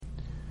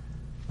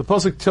The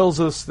pasuk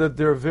tells us that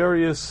there are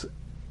various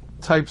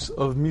types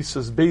of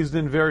misas based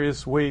in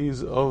various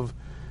ways of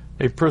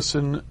a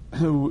person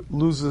who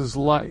loses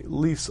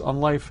lease on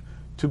life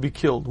to be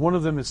killed. One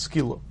of them is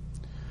skila.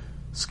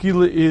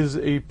 Skila is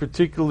a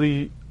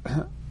particularly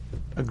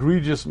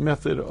egregious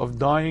method of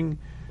dying,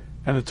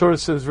 and the Torah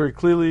says very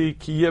clearly,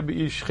 Ki yeh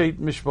b'ish chet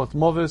mishpat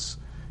moves.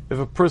 If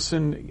a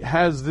person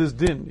has this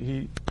din,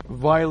 he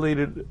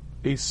violated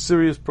a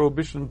serious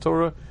prohibition of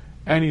Torah,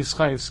 and he's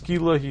chayav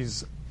skila,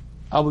 he's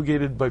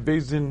obligated by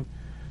Beis Din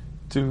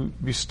to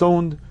be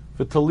stoned.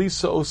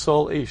 V'talisa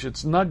osal eish.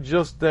 It's not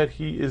just that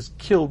he is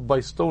killed by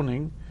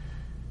stoning,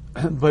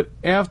 but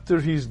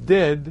after he's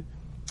dead,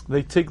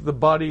 they take the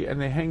body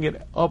and they hang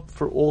it up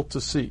for all to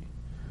see.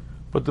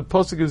 But the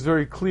pasuk is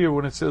very clear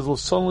when it says, "Lo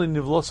sali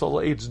nivlos al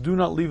eitz." Do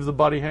not leave the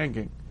body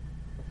hanging.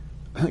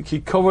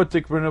 Ki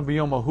kavartik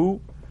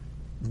b'yomahu.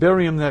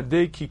 Bury him that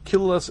day. Ki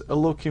killas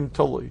elokim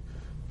toli,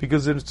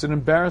 because it's an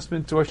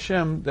embarrassment to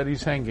Hashem that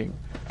he's hanging.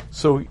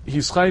 So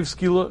he's chayiv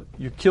skila.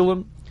 You kill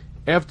him.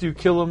 After you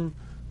kill him,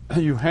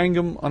 you hang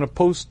him on a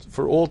post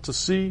for all to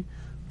see.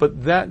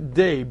 But that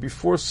day,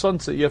 before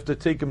sunset, you have to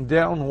take him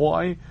down.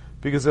 Why?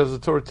 Because as the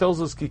Torah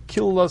tells us, Ki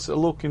killas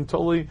elokim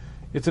toli.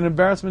 It's an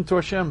embarrassment to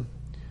Hashem.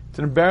 It's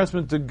an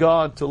embarrassment to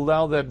God to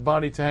allow that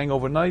body to hang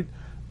overnight,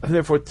 and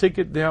therefore take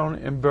it down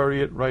and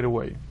bury it right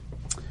away.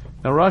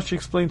 Now Rashi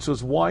explains to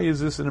us, why is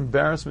this an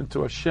embarrassment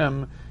to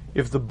Hashem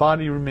if the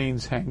body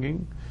remains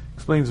hanging?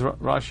 Explains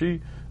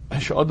Rashi,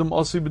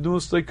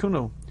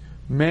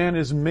 man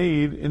is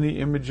made in the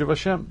image of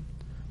Hashem.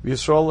 And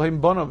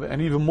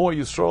even more,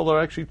 Yisrael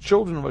are actually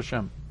children of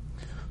Hashem.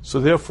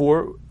 So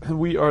therefore,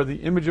 we are the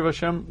image of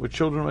Hashem, we're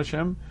children of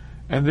Hashem,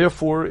 and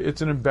therefore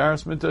it's an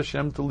embarrassment to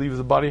Hashem to leave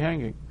the body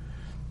hanging.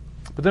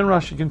 But then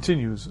Rashi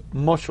continues,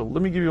 Moshel,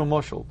 let me give you a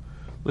Moshel.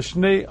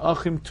 L'shnei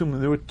achim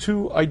tumim, there were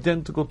two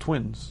identical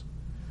twins,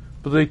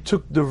 but they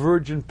took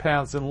divergent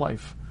paths in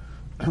life.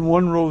 And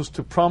one rose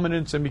to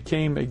prominence and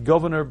became a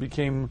governor,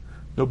 became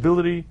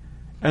nobility,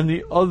 and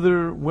the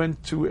other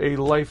went to a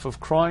life of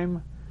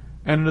crime.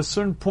 And at a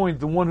certain point,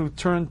 the one who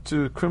turned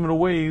to criminal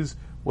ways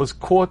was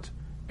caught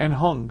and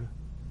hung.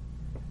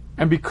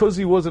 And because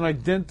he was an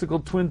identical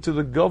twin to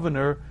the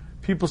governor,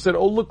 people said,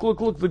 oh, look,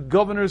 the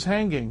governor's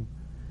hanging.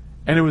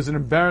 And it was an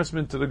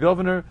embarrassment to the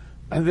governor,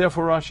 and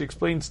therefore Rashi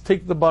explains,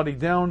 take the body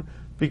down,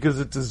 because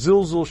it's a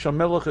zilzul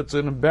shamelech, it's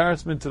an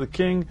embarrassment to the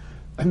king,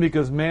 and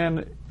because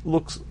man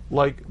looks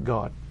like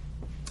God.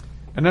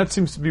 And that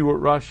seems to be what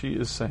Rashi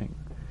is saying.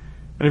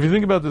 And if you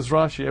think about this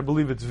Rashi, I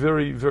believe it's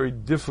very, very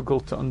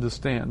difficult to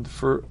understand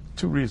for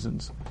two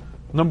reasons.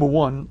 Number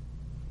one,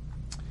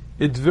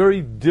 it's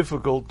very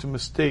difficult to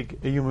mistake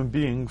a human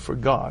being for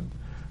God.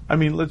 I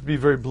mean, let's be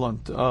very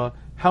blunt.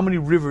 How many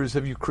rivers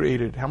have you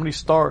created? How many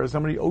stars? How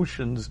many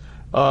oceans?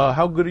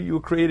 How good are you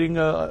at creating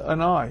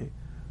an eye?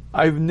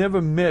 I've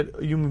never met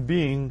a human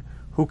being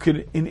who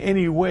could in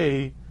any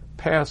way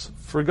pass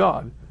for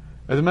God.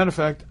 As a matter of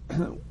fact,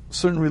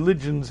 certain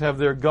religions have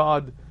their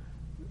God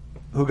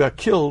who got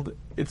killed.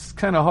 It's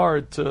kind of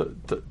hard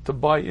to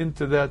buy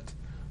into that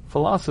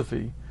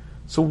philosophy.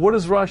 So what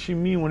does Rashi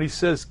mean when he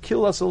says,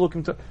 kill us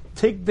alokim,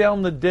 take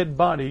down the dead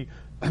body,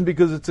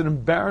 because it's an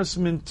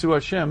embarrassment to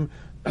Hashem,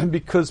 and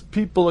because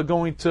people are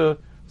going to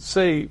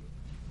say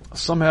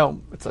somehow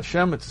it's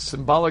Hashem, it's a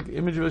symbolic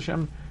image of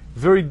Hashem.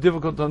 Very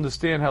difficult to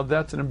understand how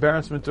that's an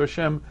embarrassment to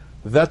Hashem.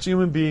 That's a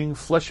human being,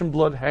 flesh and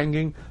blood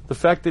hanging. The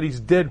fact that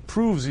he's dead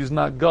proves he's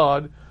not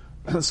God.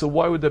 So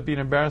why would that be an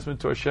embarrassment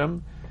to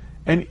Hashem?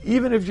 And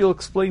even if you'll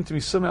explain to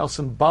me somehow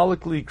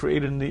symbolically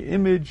created in the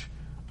image,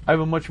 I have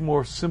a much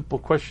more simple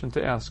question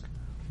to ask.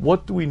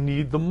 What do we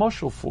need the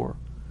mashal for?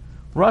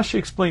 Rashi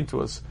explained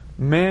to us,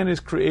 man is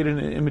created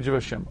in the image of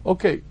Hashem.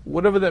 Okay,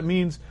 whatever that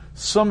means,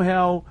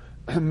 somehow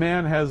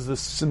man has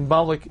this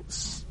symbolic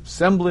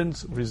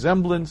semblance,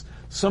 resemblance,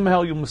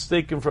 somehow you'll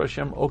mistake him for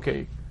Hashem.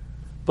 Okay.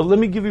 But let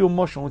me give you a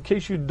mashal. In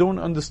case you don't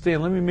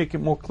understand, let me make it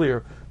more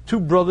clear.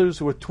 Two brothers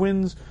who are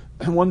twins,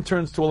 and one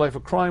turns to a life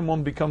of crime,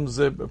 one becomes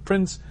a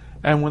prince,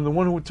 and when the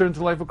one who turned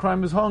to a life of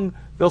crime is hung,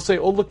 they'll say,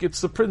 oh look,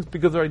 it's the prince,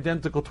 because they're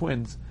identical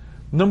twins.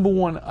 Number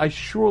one, I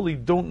surely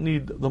don't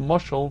need the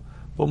mashal,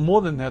 but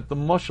more than that, the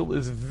mashal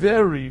is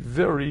very,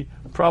 very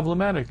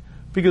problematic,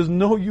 because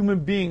no human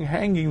being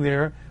hanging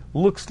there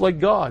looks like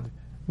God.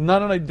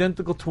 Not an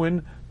identical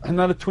twin,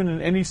 not a twin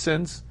in any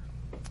sense.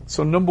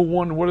 So number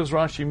one, what does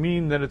Rashi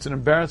mean? That it's an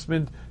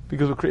embarrassment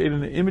because we're created in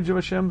the image of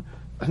Hashem?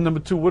 And number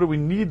two, what do we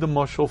need the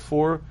mashal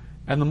for?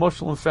 And the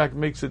mashal, in fact,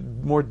 makes it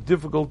more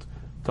difficult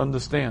to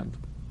understand.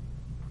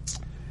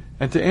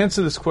 And to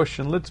answer this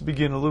question, let's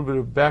begin a little bit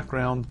of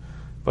background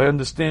by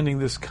understanding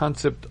this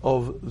concept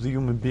of the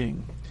human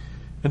being.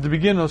 And to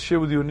begin, I'll share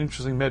with you an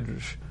interesting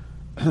medrash.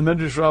 The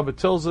medrash Rabbah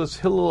tells us,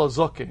 Hillel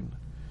HaZaken,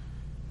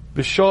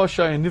 B'shah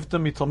Shai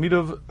Nifta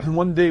Mitalmidav,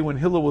 one day when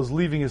Hillel was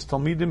leaving his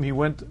Talmidim, he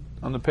went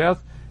on the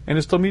path, and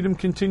his Talmidim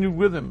continued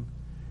with him.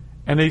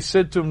 And they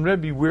said to him,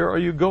 Rebbe, where are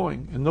you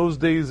going? In those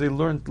days they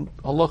learned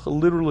halacha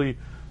literally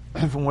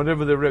from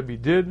whatever their Rebbe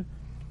did.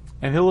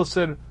 And Hillel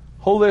said,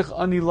 Holech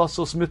ani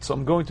lasos mitzvah,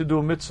 I'm going to do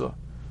a mitzvah.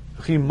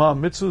 Chima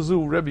mitzvah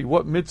zu, Rebbe,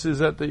 what mitzvah is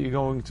that you're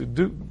going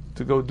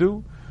to go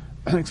do?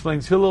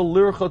 Explains Hillel,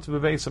 lirchatz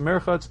beveis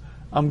hamerchatz,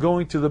 I'm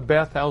going to the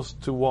bathhouse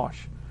to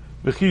wash.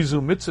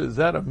 V'chizu mitzvah, is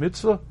that a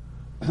mitzvah?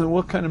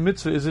 What kind of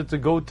mitzvah is it to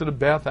go to the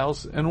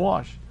bathhouse and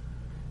wash?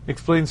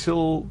 Explains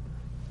Hillel,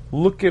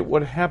 look at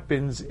what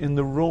happens in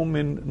the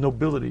Roman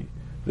nobility.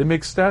 They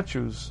make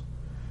statues.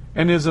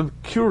 And there's a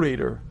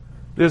curator.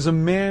 There's a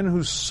man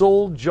whose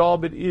sole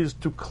job it is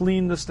to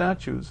clean the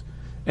statues.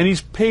 And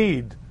he's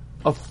paid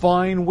a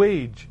fine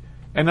wage.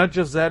 And not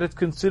just that, it's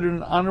considered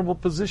an honorable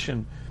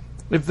position.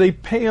 If they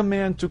pay a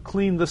man to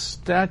clean the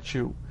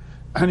statue,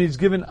 and he's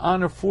given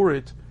honor for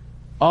it,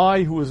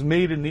 I, who was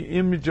made in the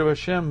image of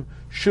Hashem,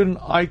 shouldn't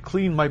I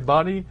clean my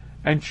body?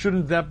 And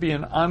shouldn't that be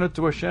an honor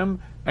to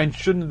Hashem? And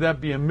shouldn't that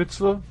be a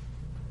mitzvah?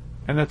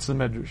 And that's the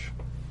Medrash.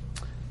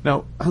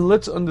 Now,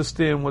 let's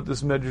understand what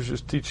this Medrash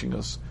is teaching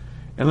us.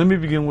 And let me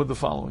begin with the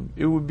following.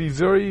 It would be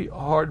very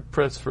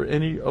hard-pressed for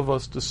any of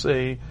us to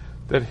say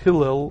that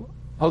Hillel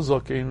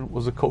HaZaken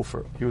was a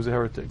kofar. He was a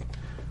heretic.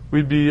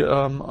 We'd be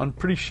on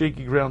pretty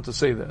shaky ground to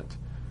say that.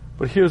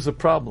 But here's the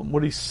problem.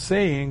 What he's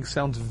saying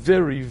sounds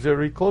very,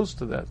 very close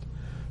to that.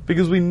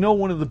 Because we know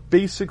one of the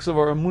basics of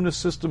our Emunah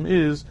system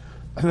is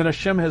that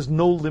Hashem has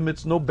no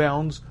limits, no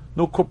bounds,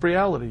 no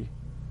corporeality.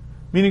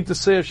 Meaning to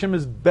say Hashem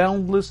is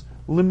boundless,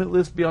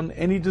 limitless, beyond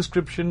any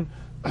description,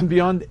 and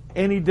beyond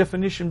any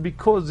definition,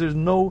 because there's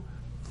no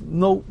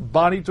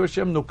body to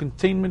Hashem, no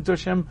containment to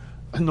Hashem,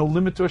 no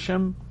limit to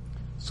Hashem.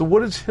 So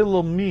what does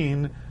Hillel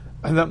mean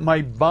that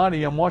my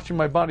body, I'm washing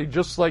my body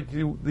just like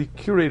the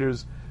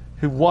curators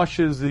who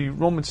washes the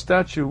Roman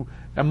statue,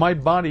 and my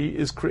body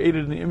is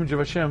created in the image of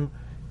Hashem?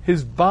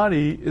 His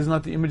body is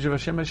not the image of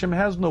Hashem. Hashem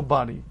has no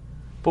body.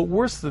 But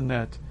worse than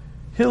that,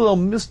 Hillel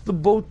missed the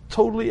boat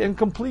totally and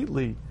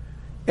completely.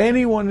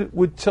 Anyone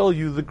would tell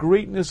you the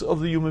greatness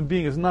of the human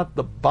being is not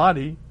the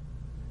body,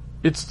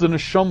 it's the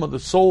neshama, the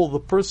soul, the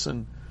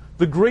person.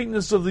 The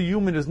greatness of the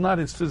human is not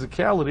his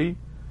physicality.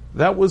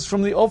 That was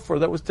from the offer,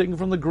 that was taken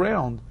from the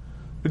ground.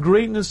 The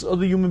greatness of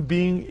the human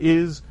being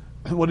is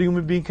what a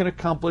human being can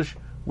accomplish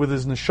with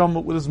his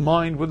neshama, with his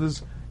mind, with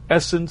his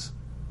essence.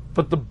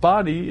 But the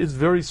body is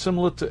very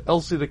similar to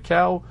Elsie the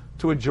cow,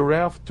 to a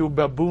giraffe, to a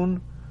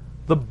baboon.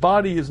 The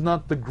body is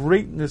not the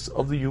greatness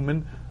of the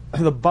human.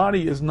 The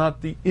body is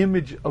not the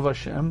image of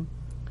Hashem.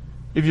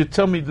 If you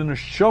tell me the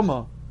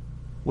neshama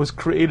was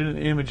created in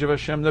the image of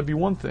Hashem, that'd be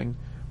one thing.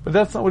 But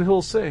that's not what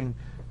Hillel's saying.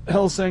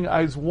 Hillel's saying,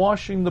 I was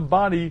washing the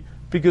body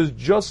because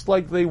just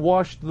like they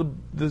washed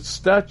the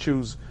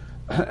statues,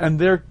 and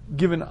they're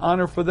given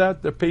honor for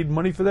that, they're paid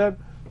money for that,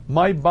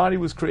 my body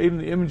was created in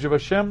the image of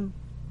Hashem,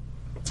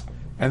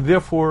 and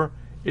therefore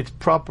it's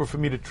proper for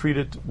me to treat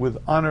it with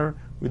honor,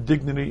 with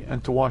dignity,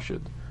 and to wash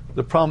it.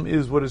 The problem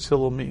is, what does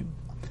Hillel mean?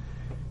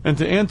 And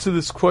to answer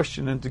this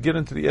question and to get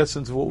into the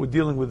essence of what we're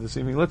dealing with this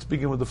evening, let's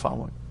begin with the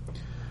following.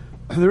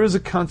 There is a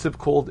concept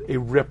called a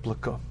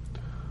replica.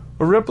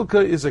 A replica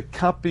is a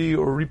copy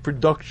or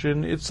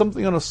reproduction. It's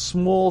something on a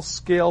small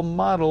scale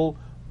model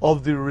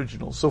of the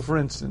original. So for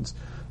instance,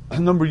 a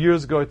number of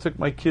years ago I took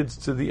my kids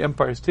to the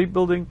Empire State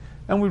Building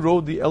and we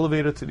rode the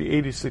elevator to the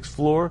 86th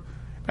floor,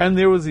 and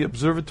there was the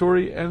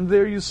observatory, and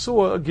there you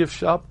saw a gift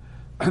shop,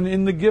 and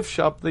in the gift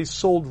shop they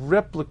sold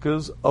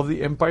replicas of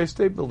the Empire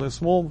State Building, a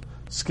small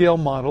scale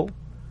model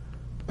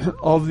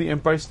of the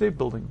Empire State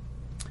Building.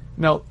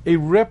 Now, a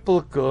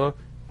replica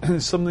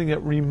is something that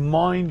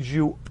reminds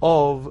you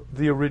of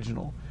the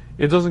original.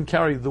 It doesn't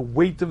carry the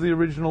weight of the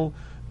original,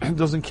 it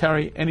doesn't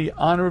carry any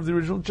honor of the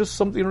original, just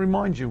something to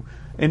remind you.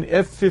 An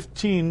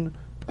F-15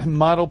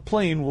 model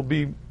plane will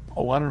be,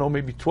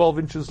 maybe 12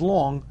 inches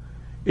long.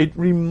 It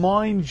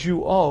reminds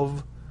you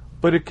of,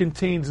 but it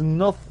contains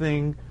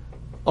nothing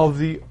of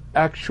the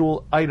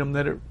actual item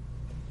that it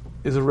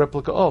is a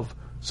replica of.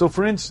 So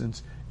for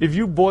instance, if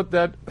you bought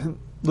that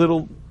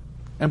little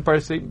Empire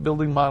State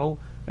Building model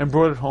and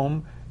brought it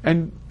home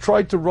and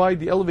tried to ride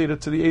the elevator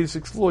to the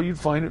 86th floor, you'd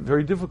find it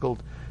very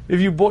difficult.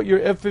 If you bought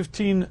your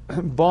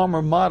F-15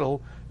 bomber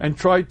model and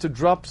tried to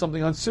drop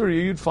something on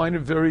Syria, you'd find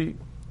it very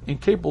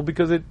incapable,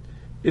 because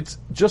it's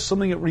just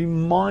something that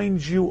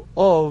reminds you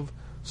of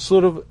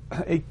sort of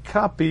a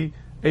copy,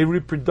 a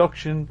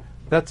reproduction.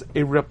 That's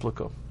a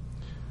replica.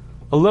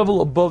 A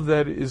level above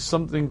that is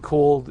something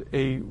called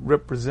a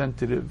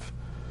representative.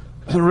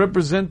 A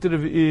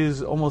representative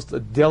is almost a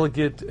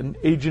delegate, an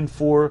agent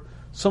for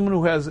someone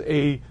who has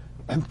a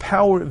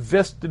power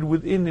vested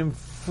within him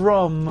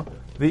from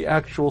the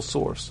actual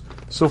source.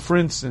 So for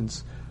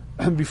instance,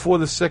 before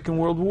the Second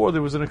World War,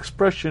 there was an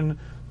expression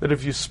that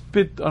if you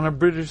spit on a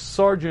British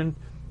sergeant,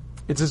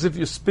 it's as if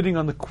you're spitting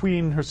on the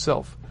Queen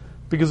herself.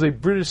 Because a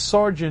British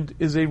sergeant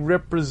is a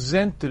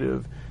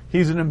representative.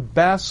 He's an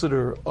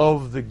ambassador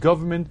of the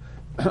government,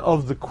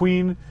 of the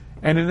Queen,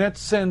 and in that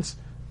sense,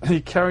 he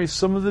carries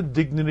some of the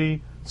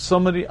dignity,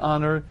 some of the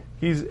honor.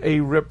 He's a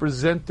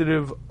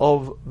representative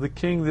of the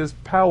king. There's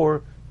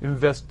power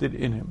invested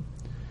in him.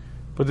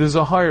 But there's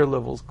a higher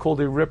level called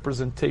a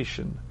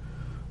representation.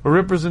 A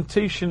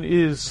representation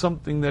is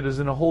something that is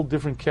in a whole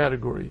different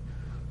category.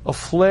 A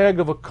flag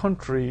of a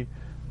country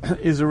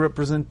is a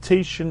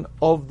representation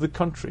of the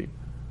country.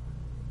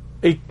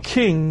 A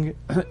king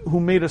who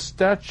made a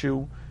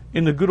statue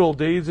in the good old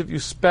days, if you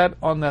spat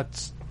on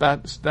that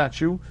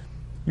statue,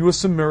 you were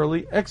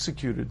summarily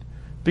executed,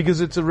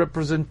 because it's a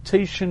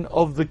representation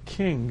of the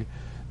king.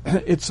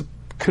 It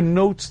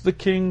connotes the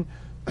king.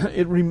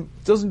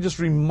 It doesn't just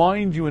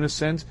remind you in a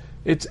sense,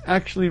 it's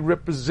actually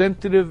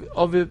representative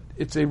of it.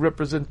 It's a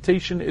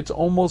representation. It's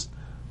almost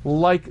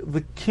like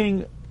the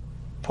king,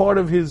 part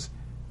of his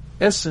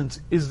essence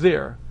is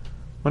there.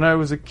 When I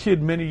was a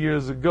kid many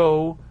years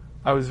ago,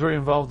 I was very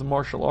involved in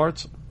martial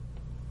arts.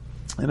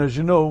 And as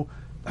you know,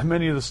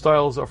 many of the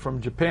styles are from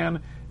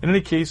Japan. In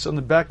any case, on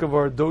the back of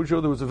our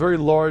dojo, there was a very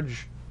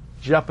large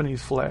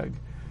Japanese flag.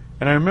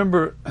 And I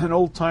remember an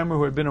old timer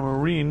who had been a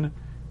Marine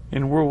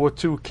in World War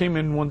II came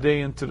in one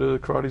day into the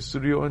karate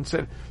studio and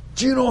said,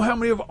 "Do you know how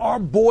many of our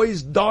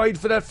boys died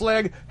for that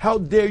flag? How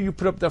dare you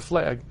put up that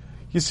flag?"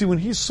 You see, when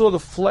he saw the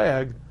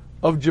flag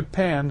of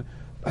Japan,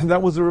 and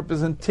that was a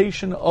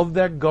representation of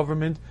that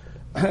government,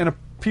 and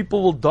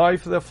people will die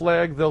for that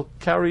flag, they'll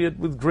carry it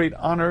with great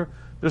honor.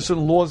 There's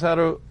certain laws how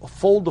to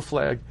fold the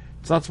flag.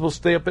 It's not supposed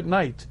to stay up at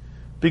night,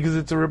 because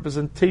it's a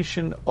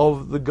representation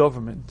of the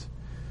government.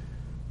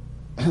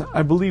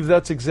 I believe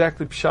that's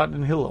exactly Pshat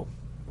in Hillel.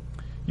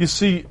 You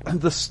see,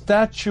 the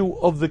statue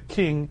of the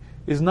king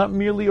is not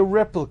merely a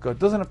replica. It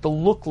doesn't have to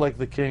look like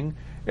the king.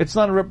 It's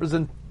not a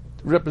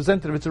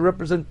representative. It's a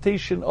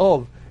representation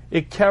of.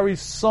 It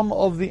carries some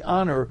of the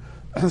honor,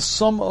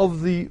 some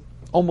of the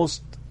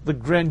almost the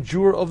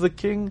grandeur of the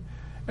king,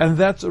 and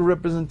that's a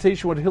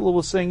representation. What Hillel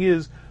was saying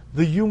is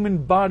the human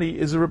body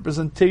is a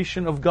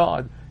representation of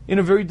God in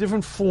a very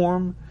different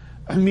form,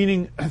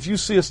 meaning if you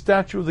see a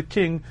statue of the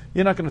king,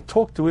 you're not going to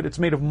talk to it. It's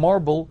made of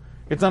marble.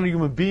 It's not a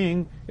human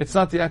being. It's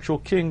not the actual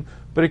king,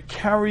 but it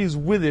carries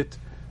with it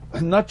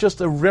not just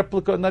a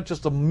replica, not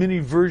just a mini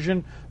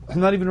version,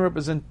 not even a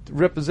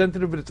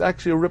representative, but it's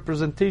actually a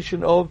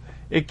representation of.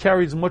 It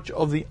carries much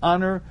of the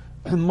honor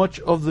and much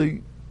of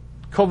the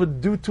covet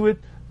due to it,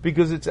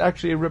 because it's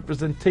actually a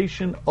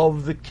representation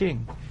of the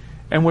king.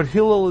 And what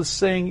Hillel is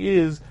saying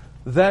is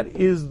that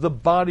is the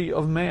body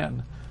of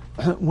man.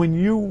 When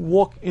you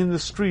walk in the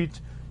street,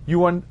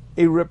 you are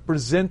a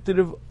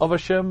representative of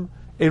Hashem,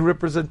 a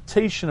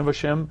representation of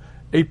Hashem.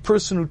 A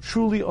person who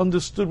truly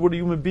understood what a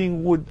human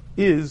being would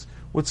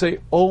say,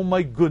 "Oh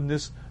my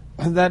goodness,"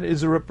 and that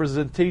is a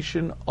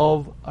representation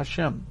of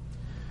Hashem.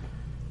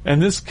 And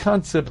this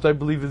concept, I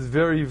believe, is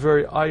very,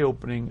 very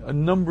eye-opening. A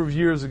number of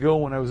years ago,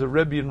 when I was a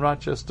Rebbe in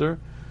Rochester,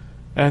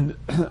 and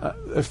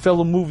a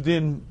fellow moved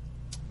in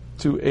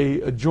to a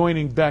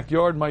adjoining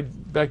backyard. My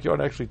backyard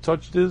actually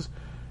touched his.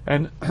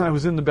 And I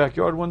was in the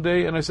backyard one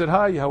day, and I said,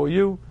 "Hi, how are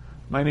you?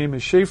 My name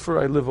is Schaefer.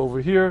 I live over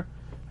here."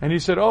 And he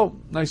said, "Oh,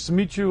 nice to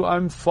meet you.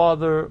 I'm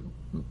Father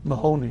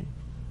Mahoney."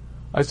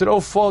 I said, "Oh,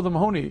 Father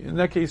Mahoney. In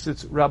that case,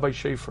 it's Rabbi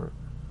Schaefer."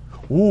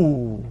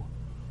 Ooh,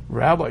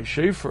 Rabbi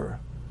Schaefer.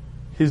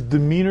 His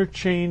demeanor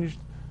changed,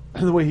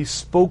 the way he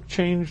spoke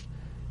changed,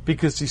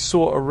 because he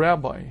saw a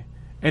rabbi.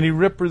 And he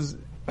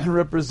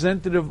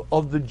representative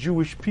of the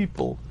Jewish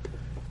people.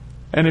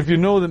 And if you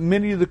know that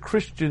many of the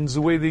Christians,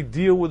 the way they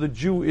deal with a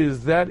Jew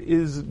is that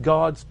is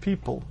God's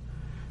people.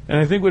 And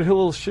I think what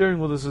Hillel is sharing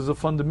with us is a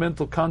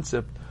fundamental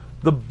concept.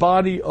 The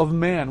body of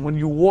man. When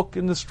you walk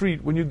in the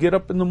street, when you get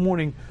up in the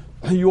morning,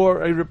 you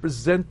are a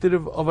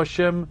representative of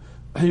Hashem.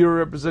 You're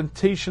a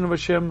representation of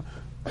Hashem.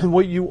 And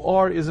what you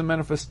are is a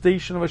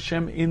manifestation of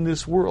Hashem in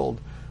this world.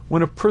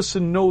 When a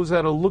person knows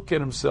how to look at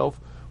himself,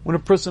 when a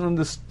person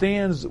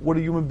understands what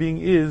a human being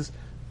is,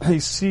 he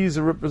sees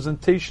a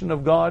representation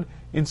of God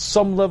in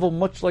some level,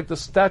 much like the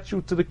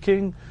statue to the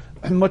king,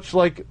 and much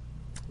like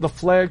the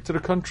flag to the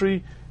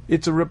country.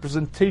 It's a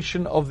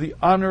representation of the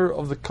honor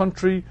of the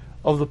country,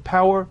 of the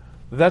power.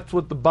 That's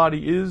what the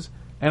body is,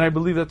 and I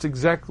believe that's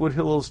exactly what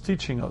Hillel is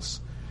teaching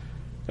us.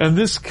 And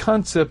this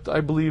concept,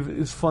 I believe,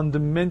 is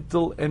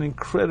fundamental and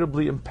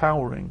incredibly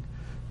empowering.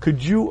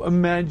 Could you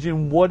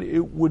imagine what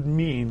it would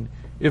mean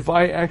if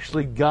I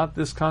actually got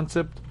this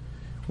concept?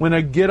 When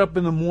I get up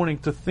in the morning,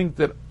 to think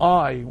that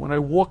when I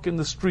walk in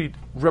the street,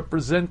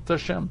 represent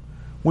Hashem.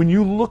 When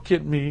you look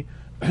at me,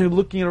 you're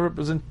looking at a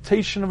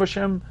representation of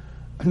Hashem,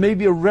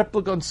 maybe a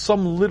replica on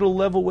some little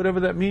level, whatever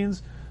that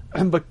means,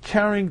 but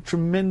carrying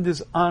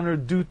tremendous honor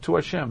due to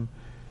Hashem.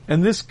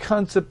 And this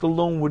concept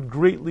alone would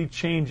greatly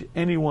change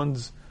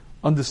anyone's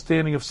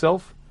understanding of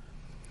self.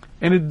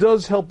 And it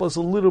does help us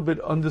a little bit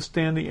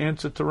understand the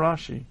answer to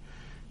Rashi.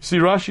 See,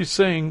 Rashi's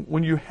saying,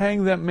 when you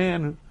hang that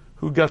man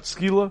who got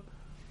skila,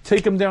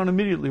 take him down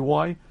immediately.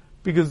 Why?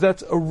 Because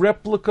that's a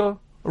replica,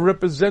 a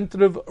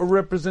representative, a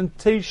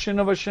representation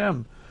of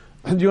Hashem.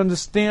 And you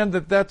understand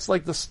that that's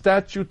like the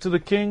statue to the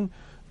king.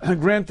 And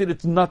granted,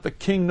 it's not the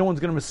king. No one's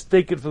going to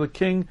mistake it for the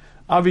king.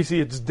 Obviously,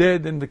 it's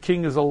dead and the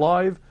king is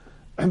alive.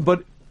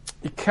 But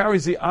it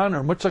carries the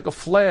honor, much like a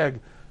flag,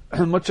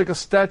 much like a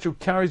statue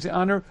carries the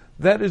honor.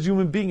 That is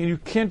human being. And you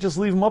can't just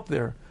leave him up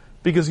there,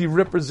 because he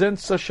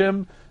represents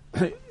Hashem.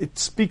 It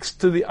speaks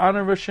to the honor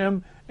of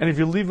Hashem. And if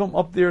you leave him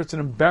up there, it's an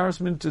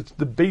embarrassment. It's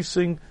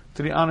debasing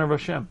to the honor of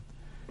Hashem.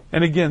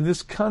 And again,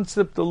 this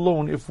concept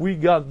alone, if we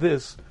got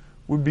this,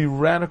 would be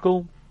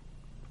radical,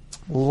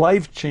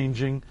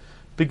 life-changing,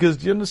 because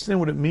do you understand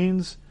what it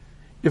means?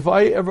 If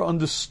I ever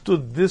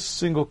understood this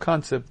single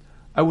concept,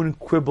 I wouldn't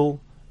quibble,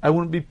 I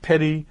wouldn't be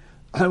petty,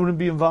 I wouldn't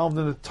be involved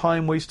in the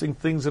time-wasting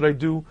things that I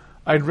do.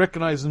 I'd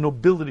recognize the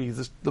nobility,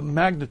 the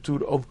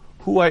magnitude of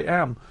who I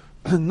am,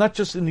 not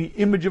just in the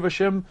image of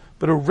Hashem,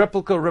 but a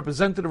replica, a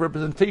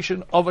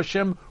representation of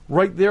Hashem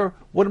right there.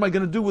 What am I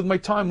going to do with my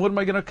time? What am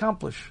I going to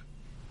accomplish?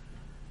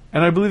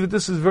 And I believe that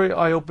this is very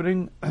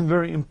eye-opening and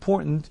very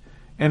important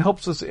and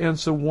helps us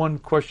answer one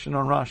question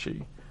on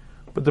Rashi.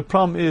 But the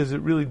problem is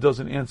it really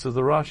doesn't answer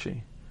the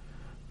Rashi.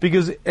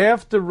 Because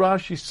after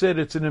Rashi said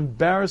it's an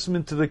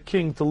embarrassment to the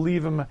king to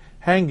leave him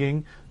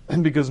hanging,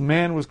 and because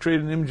man was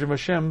created in the image of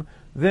Hashem,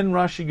 then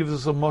Rashi gives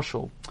us a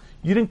mashal.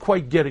 You didn't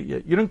quite get it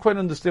yet. You didn't quite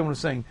understand what I'm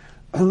saying.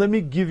 Let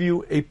me give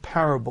you a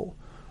parable.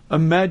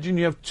 Imagine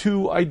you have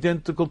two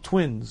identical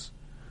twins.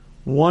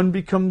 One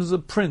becomes a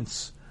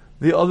prince.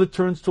 The other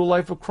turns to a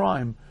life of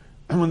crime.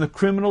 And when the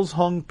criminal's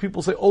hung,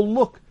 people say, oh,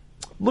 look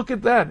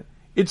at that.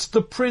 It's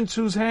the prince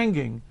who's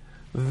hanging.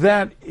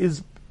 That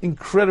is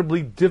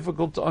incredibly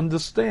difficult to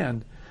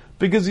understand.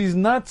 Because he's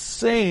not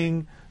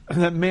saying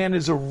that man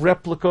is a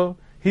replica.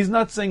 He's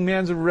not saying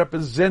man's a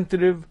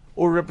representative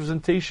or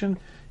representation.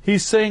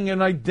 He's saying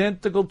an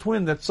identical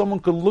twin, that someone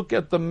could look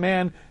at the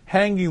man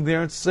hanging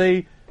there and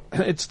say,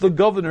 it's the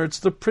governor, it's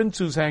the prince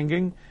who's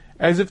hanging,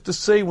 as if to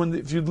say,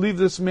 if you leave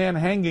this man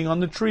hanging on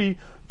the tree,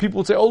 people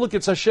would say, oh look,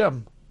 it's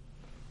Hashem.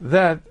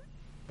 That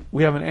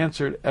we haven't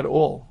answered at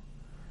all.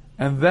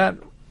 And that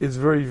is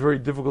very, very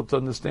difficult to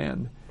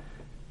understand.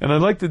 And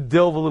I'd like to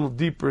delve a little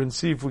deeper and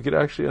see if we could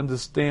actually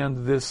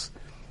understand this.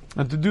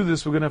 And to do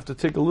this, we're going to have to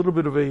take a little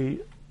bit of a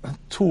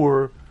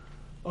tour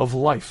of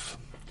life.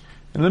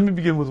 And let me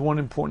begin with one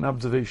important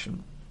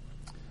observation.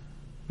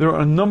 There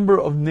are a number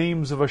of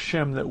names of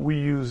Hashem that we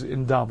use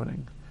in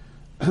davening.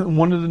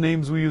 One of the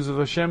names we use of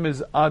Hashem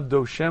is Ad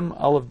Do Shem,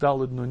 Aleph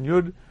Daled Nun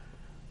Yud.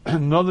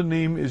 Another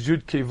name is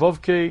Yud Kei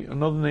Vav Kei.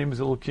 Another name is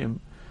Elokim.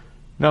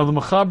 Now the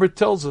Mechaber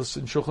tells us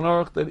in Shulchan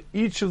Aruch that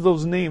each of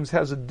those names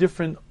has a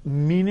different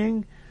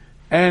meaning,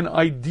 and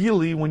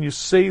ideally when you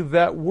say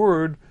that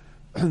word,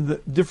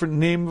 the different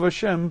name of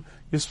Hashem,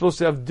 you're supposed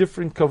to have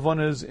different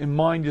kavanas in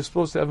mind. You're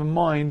supposed to have in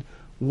mind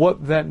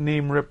what that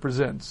name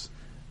represents.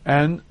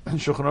 And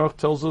Shulchan Aruch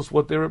tells us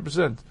what they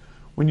represent.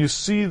 When you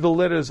see the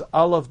letters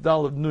Aleph,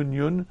 Daled, Nun,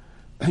 Yun,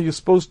 you're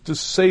supposed to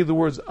say the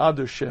words Ad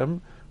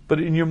Hashem,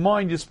 but in your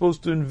mind you're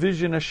supposed to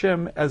envision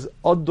Hashem as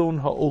Adon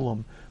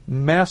Ha'olam,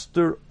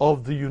 Master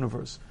of the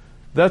universe.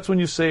 That's when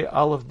you say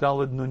Aleph,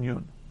 Daled, Nun,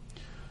 Yun.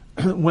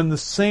 When the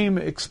same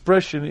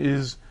expression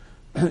is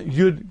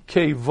Yud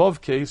Kei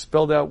Vav Kei,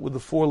 spelled out with the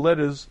four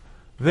letters,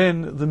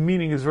 then the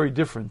meaning is very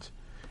different.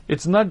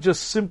 It's not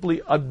just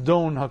simply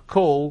Adon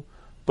HaKol,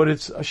 but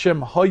it's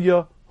Hashem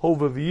Haya,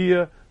 Hova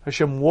V'yeh,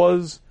 Hashem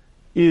was,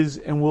 is,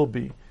 and will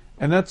be.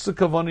 And that's the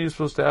kavanah you're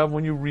supposed to have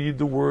when you read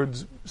the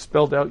words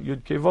spelled out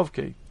Yud Kei Vav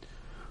Kei.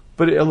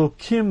 But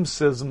Elokim,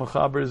 says the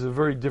Mechaber, is a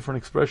very different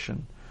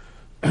expression.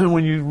 And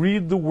when you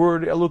read the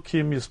word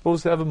Elokim, you're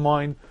supposed to have in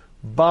mind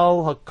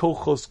Baal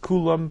HaKochos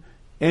Kulam,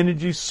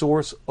 energy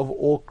source of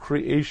all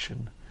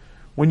creation.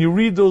 When you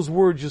read those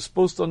words, you're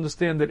supposed to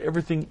understand that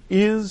everything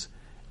is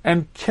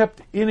and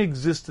kept in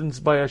existence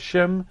by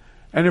Hashem,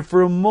 and if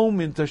for a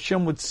moment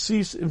Hashem would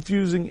cease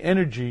infusing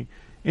energy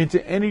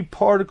into any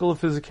particle of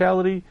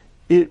physicality,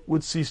 it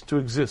would cease to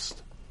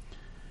exist.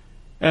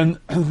 And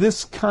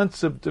this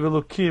concept of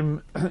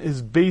Elokim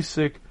is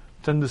basic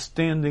to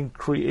understanding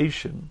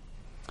creation.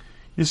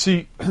 You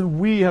see,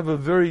 we have a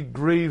very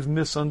grave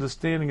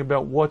misunderstanding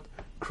about what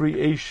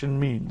creation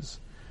means.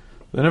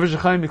 The Nefesh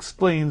HaChaim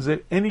explains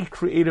that any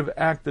creative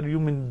act that a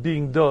human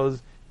being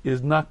does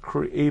is not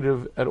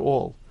creative at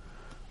all.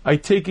 I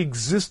take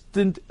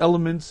existent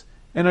elements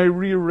and I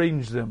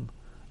rearrange them.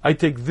 I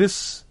take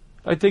this,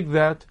 I take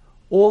that,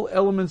 all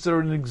elements that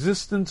are in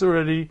existence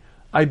already,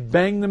 I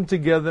bang them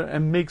together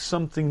and make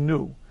something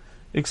new.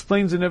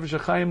 Explains the Nefesh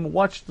HaChaim,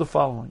 watch the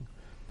following.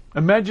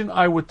 Imagine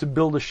I were to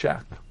build a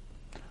shack.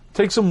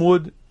 Take some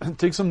wood,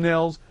 take some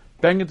nails,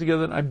 bang it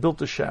together, and I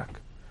built a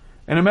shack.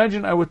 And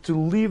imagine I were to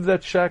leave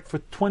that shack for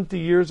 20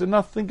 years and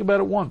not think about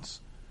it once.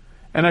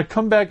 And I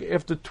come back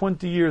after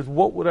 20 years,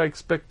 what would I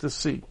expect to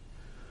see?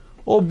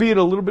 Albeit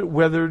a little bit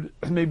weathered,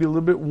 maybe a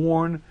little bit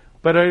worn,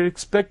 but I'd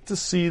expect to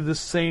see the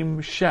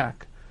same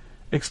shack.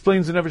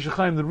 Explains the Nefesh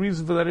HaChaim, the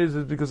reason for that is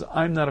because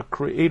I'm not a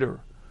creator.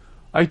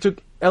 I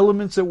took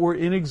elements that were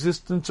in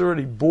existence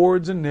already,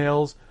 boards and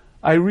nails,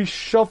 I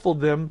reshuffled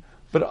them,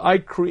 but I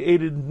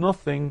created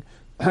nothing.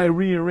 I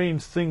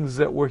rearranged things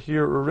that were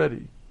here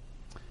already.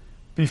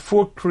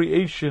 Before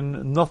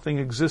creation, nothing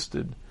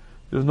existed.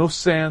 There was no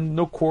sand,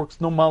 no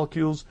quarks, no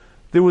molecules.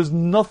 There was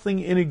nothing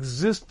in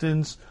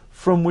existence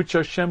from which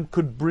Hashem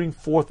could bring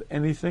forth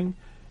anything.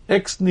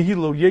 Ex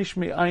nihilo, yesh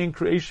me'ayin,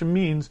 creation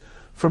means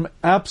from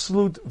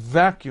absolute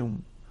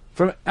vacuum,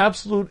 from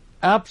absolute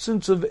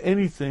absence of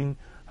anything,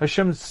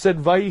 Hashem said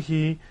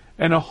Vayhi,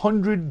 and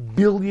 100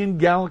 billion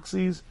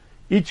galaxies,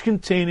 each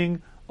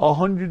containing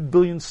 100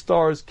 billion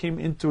stars came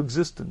into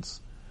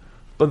existence.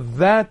 But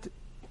that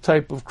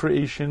type of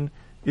creation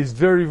is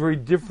very, very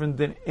different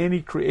than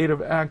any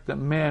creative act that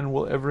man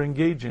will ever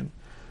engage in.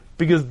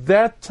 Because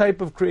that type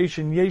of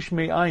creation, yesh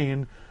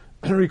me'ayin,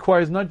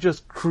 requires not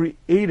just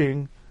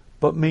creating,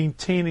 but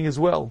maintaining as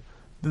well.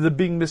 The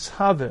being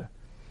mishave.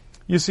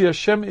 You see,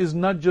 Hashem is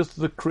not just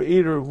the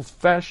creator who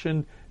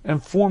fashioned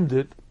and formed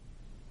it,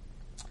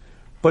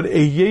 but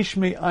a yesh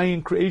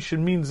me'ayin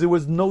creation means there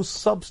was no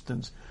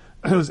substance.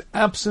 There was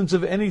absence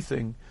of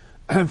anything.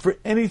 And for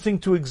anything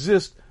to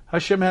exist,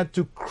 Hashem had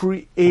to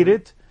create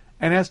it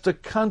and has to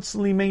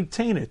constantly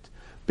maintain it.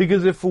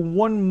 Because if for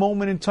one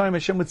moment in time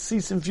Hashem would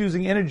cease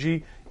infusing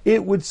energy,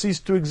 it would cease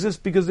to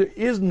exist, because there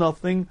is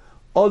nothing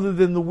other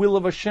than the will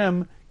of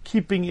Hashem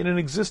keeping it in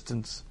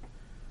existence.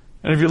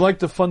 And if you'd like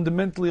to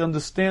fundamentally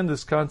understand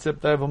this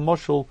concept, I have a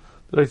mashal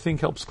that I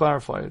think helps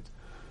clarify it.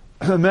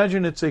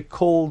 Imagine it's a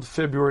cold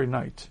February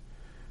night.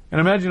 And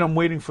imagine I'm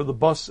waiting for the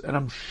bus and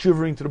I'm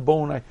shivering to the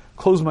bone. I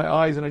close my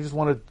eyes and I just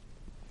want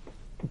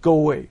to go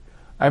away.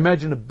 I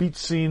imagine a beach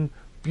scene,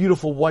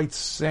 beautiful white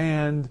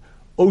sand,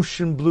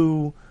 ocean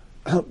blue,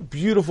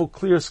 beautiful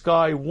clear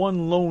sky,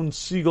 one lone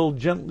seagull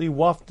gently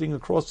wafting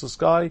across the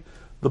sky.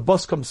 The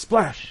bus comes,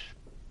 splash.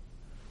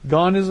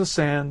 Gone is the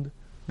sand,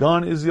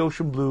 gone is the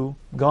ocean blue,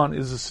 gone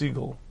is the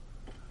seagull.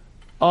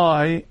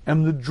 I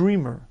am the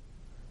dreamer.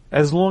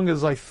 As long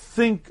as I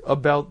think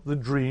about the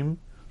dream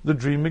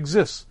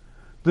exists.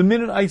 The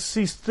minute I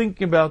cease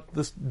thinking about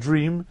this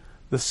dream,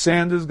 the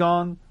sand is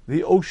gone,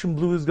 the ocean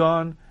blue is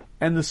gone,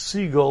 and the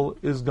seagull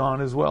is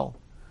gone as well.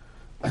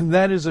 And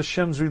that is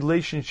Hashem's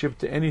relationship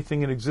to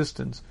anything in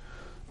existence.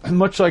 And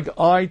much like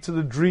I to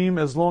the dream,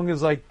 as long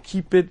as I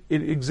keep it,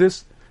 it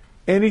exists.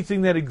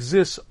 Anything that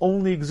exists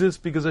only exists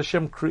because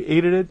Hashem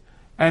created it,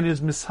 and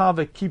His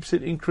mishava keeps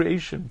it in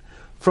creation.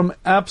 From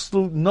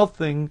absolute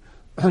nothing,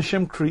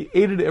 Hashem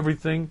created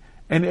everything,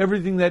 and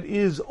everything that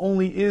is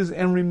only is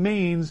and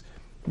remains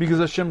because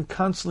Hashem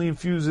constantly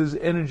infuses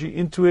energy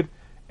into it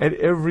at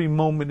every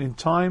moment in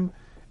time.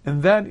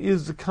 And that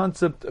is the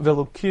concept of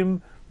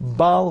Elokim,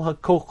 Baal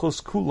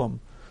HaKochos Kulam.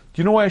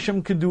 Do you know why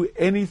Hashem can do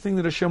anything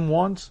that Hashem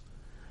wants?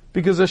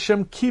 Because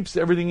Hashem keeps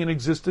everything in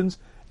existence,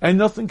 and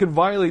nothing can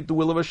violate the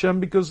will of Hashem,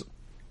 because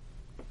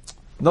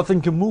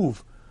nothing can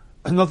move,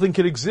 and nothing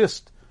can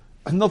exist,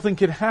 and nothing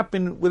can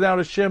happen without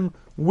Hashem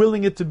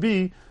willing it to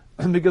be,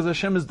 and because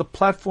Hashem is the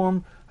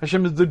platform,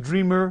 Hashem is the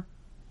dreamer.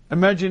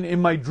 Imagine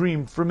in my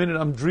dream, for a minute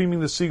I'm dreaming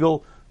the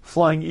seagull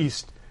flying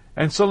east,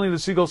 and suddenly the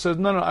seagull says,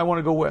 no, I want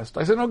to go west.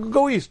 I said, no,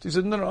 go east. He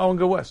said, no, I want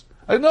to go west.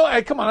 I said, no,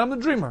 hey, come on, I'm the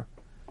dreamer.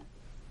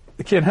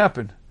 It can't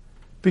happen.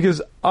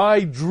 Because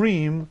I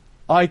dream,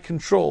 I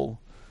control.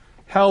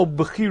 How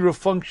Bechira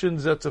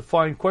functions, that's a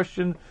fine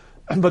question.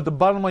 But the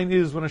bottom line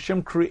is, when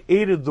Hashem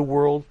created the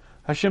world,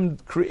 Hashem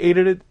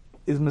created it,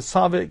 is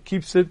Mesave, it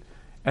keeps it,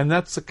 and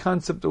that's the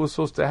concept that we're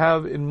supposed to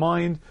have in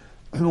mind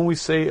when we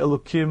say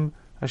Elokim,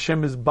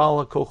 Hashem is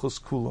Baal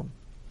HaKochos Kulam.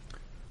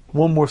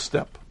 One more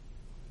step.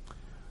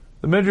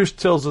 The Medrash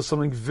tells us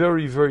something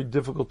very, very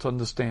difficult to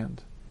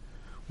understand.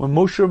 When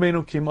Moshe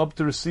Rabbeinu came up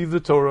to receive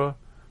the Torah,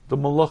 the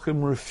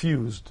Malachim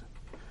refused.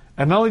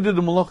 And not only did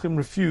the Malachim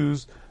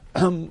refuse, the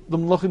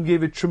Malachim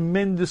gave a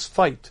tremendous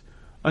fight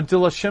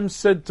until Hashem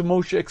said to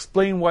Moshe,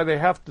 explain why they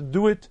have to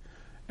do it,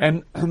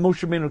 and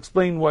Moshe Rabbeinu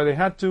explained why they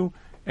had to,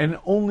 and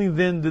only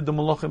then did the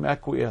Malachim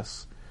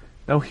acquiesce.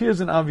 Now here's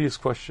an obvious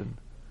question.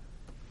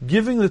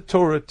 Giving the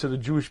Torah to the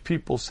Jewish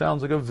people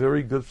sounds like a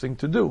very good thing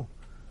to do.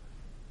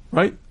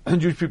 Right?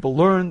 And Jewish people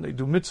learn, they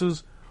do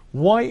mitzvahs.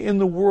 Why in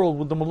the world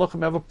would the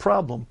Malachim have a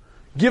problem?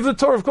 Give the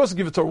Torah, of course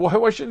give the Torah.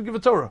 Why shouldn't give the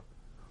Torah?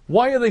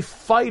 Why are they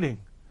fighting?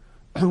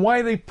 And why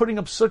are they putting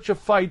up such a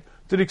fight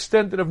to the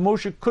extent that if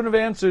Moshe couldn't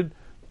have answered,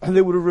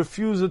 they would have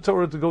refused the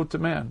Torah to go to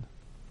man?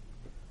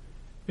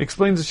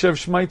 Explains the Shev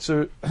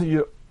Shmeitzer,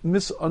 you're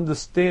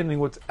misunderstanding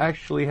what's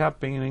actually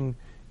happening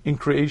in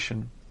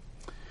creation.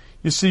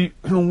 You see,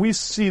 when we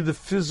see the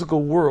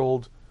physical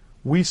world,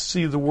 we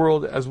see the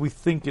world as we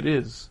think it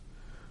is.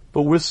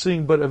 But we're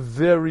seeing but a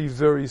very,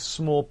 very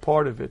small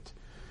part of it.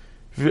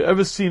 If you've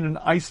ever seen an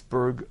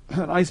iceberg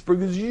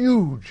is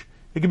huge.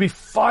 It can be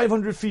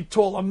 500 feet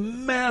tall, a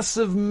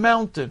massive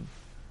mountain.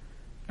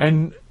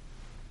 And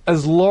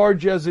as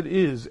large as it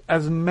is,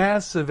 as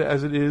massive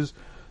as it is,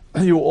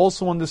 you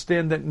also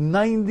understand that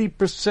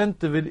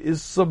 90% of it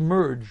is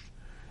submerged.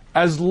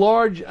 As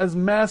large, as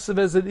massive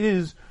as it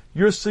is,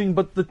 you're seeing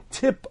but the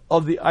tip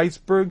of the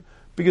iceberg,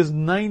 because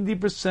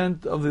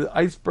 90% of the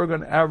iceberg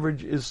on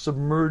average is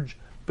submerged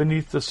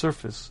beneath the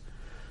surface.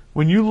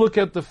 When you look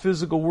at the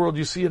physical world,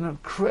 you see an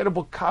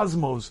incredible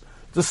cosmos.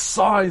 The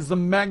size, the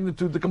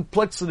magnitude, the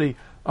complexity,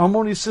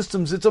 harmonious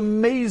systems, it's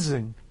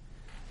amazing.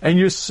 And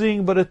you're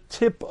seeing but a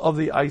tip of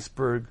the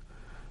iceberg,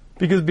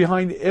 because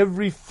behind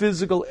every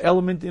physical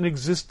element in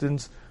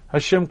existence,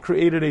 Hashem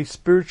created a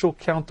spiritual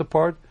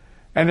counterpart,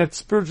 and that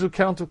spiritual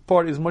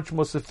counterpart is much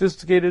more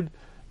sophisticated,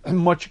 and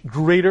much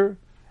greater,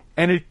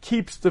 and it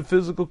keeps the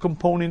physical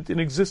component in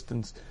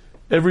existence.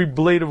 Every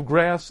blade of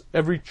grass,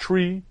 every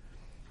tree,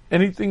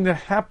 anything that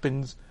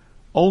happens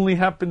only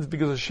happens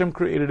because Hashem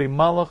created a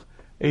malach,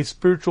 a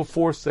spiritual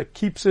force that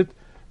keeps it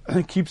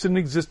in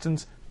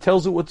existence,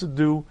 tells it what to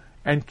do,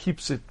 and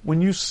keeps it.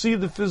 When you see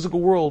the physical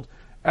world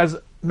as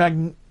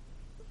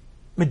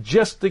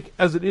majestic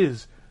as it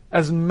is,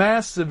 as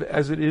massive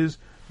as it is,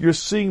 you're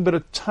seeing but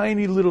a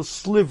tiny little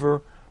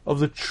sliver of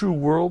the true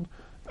world,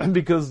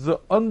 because the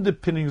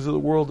underpinnings of the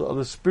world are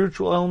the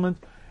spiritual element,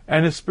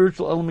 and the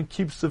spiritual element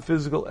keeps the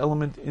physical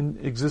element in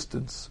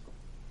existence.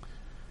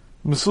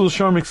 Mesil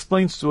Sharm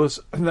explains to us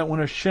that when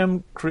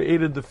Hashem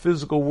created the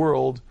physical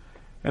world,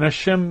 and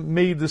Hashem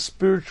made the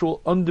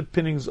spiritual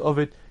underpinnings of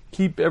it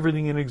keep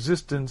everything in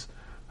existence,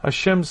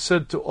 Hashem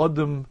said to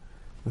Adam,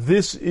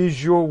 "This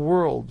is your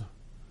world.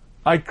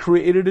 I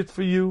created it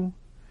for you.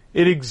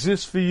 It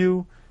exists for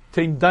you.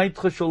 Pay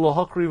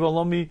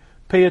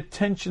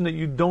attention that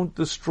you don't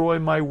destroy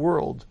my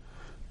world."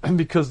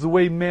 Because the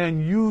way man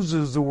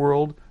uses the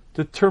world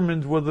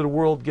determines whether the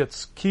world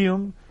gets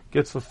kiyum,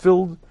 gets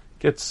fulfilled,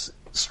 gets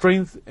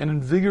strength and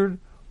invigorated,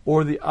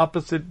 or the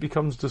opposite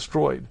becomes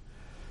destroyed.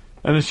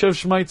 And the Shev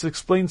Shmaitz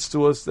explains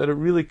to us that it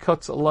really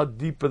cuts a lot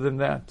deeper than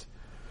that.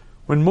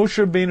 When Moshe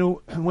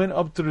Rabbeinu went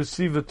up to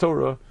receive the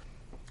Torah,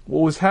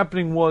 what was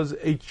happening was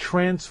a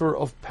transfer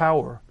of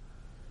power.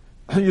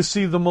 You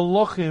see, the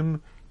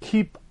Malachim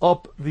keep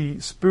up the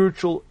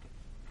spiritual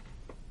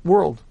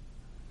world,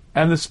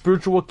 and the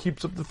spiritual world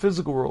keeps up the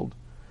physical world.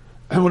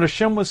 And what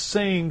Hashem was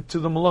saying to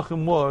the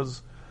Malachim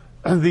was,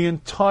 the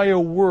entire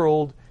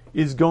world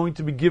is going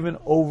to be given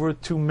over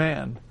to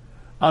man.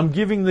 I'm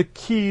giving the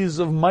keys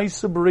of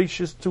Maisa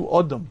Bereshis to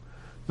Adam.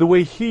 The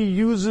way he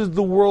uses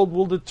the world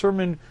will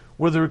determine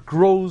whether it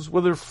grows,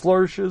 whether it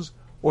flourishes,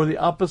 or the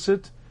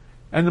opposite.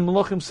 And the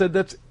Malachim said,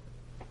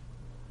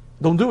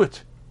 don't do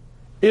it.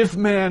 If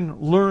man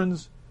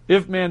learns,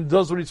 if man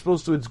does what he's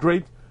supposed to, it's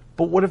great.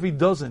 But what if he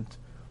doesn't?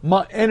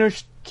 Ma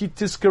enesh ki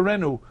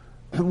tiskarenu.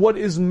 What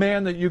is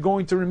man that you're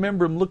going to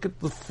remember him? Look at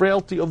the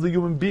frailty of the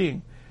human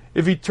being.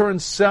 If he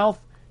turns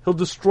south, he'll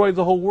destroy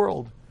the whole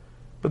world.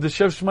 But the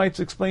Shev Shmaitz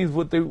explains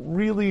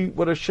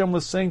what Hashem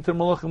was saying to the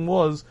Malachim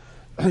was,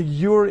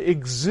 your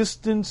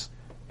existence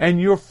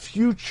and your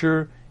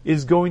future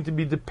is going to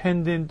be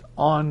dependent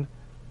on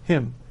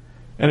him.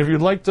 And if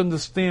you'd like to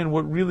understand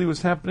what really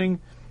was happening,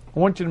 I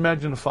want you to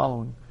imagine the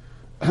following.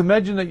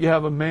 Imagine that you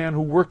have a man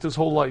who worked his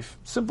whole life.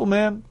 Simple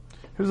man.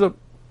 He was a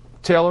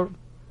tailor.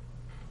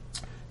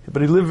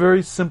 But he lived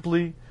very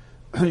simply.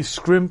 He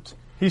scrimped.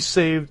 He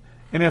saved.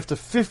 And after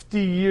 50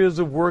 years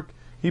of work,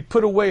 he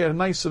put away a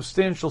nice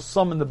substantial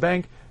sum in the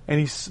bank, and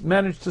he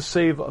managed to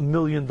save $1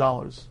 million.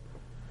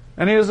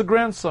 And he has a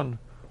grandson,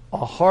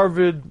 a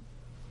Harvard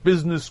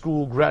Business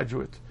School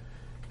graduate.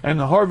 And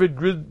the Harvard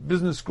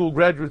Business School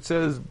graduate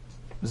says,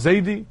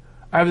 Zaidi,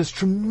 I have this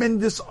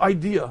tremendous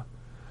idea,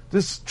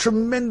 this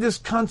tremendous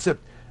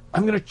concept.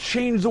 I'm going to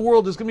change the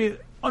world. It's going to be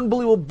an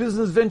unbelievable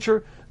business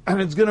venture,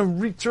 and it's going to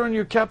return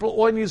your capital.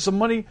 All I need is some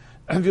money.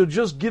 And if you'll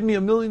just give me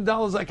 $1 million,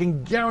 I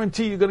can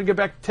guarantee you're going to get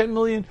back $10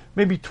 million,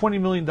 maybe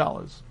 $20 million.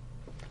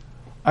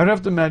 I'd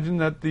have to imagine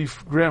that the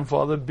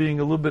grandfather, being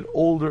a little bit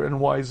older and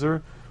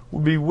wiser,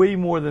 would be way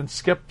more than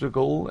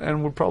skeptical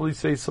and would probably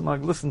say something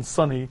like, listen,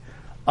 Sonny,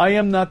 I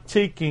am not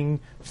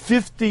taking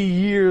 50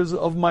 years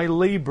of my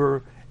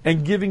labor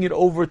and giving it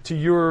over to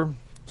your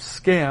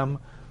scam.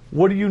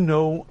 What do you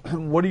know?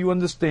 What do you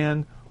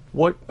understand?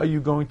 What are you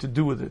going to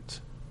do with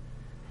it?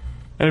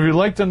 And if you'd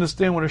like to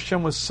understand what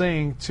Hashem was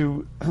saying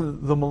to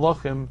the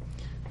Malachim,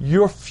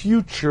 your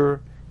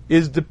future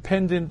is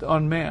dependent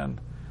on man.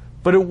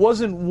 But it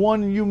wasn't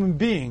one human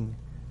being,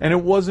 and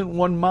it wasn't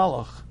one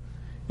Malach.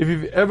 If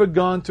you've ever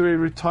gone to a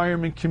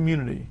retirement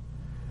community,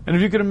 and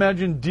if you can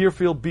imagine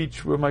Deerfield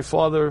Beach, where my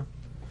father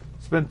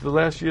spent the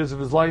last years of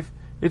his life,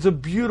 it's a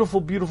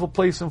beautiful, beautiful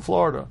place in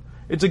Florida.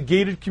 It's a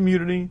gated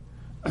community,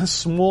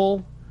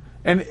 small,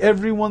 and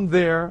everyone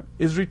there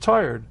is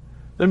retired.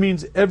 That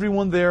means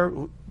everyone there,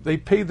 they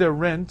pay their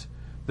rent,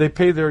 they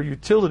pay their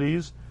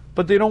utilities,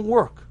 but they don't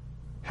work.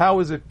 How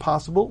is it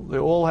possible?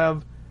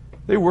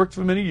 They worked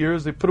for many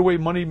years, they put away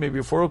money, maybe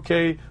a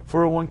 401k,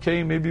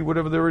 401k, maybe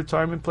whatever their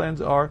retirement plans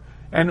are,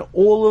 and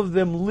all of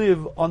them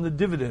live on the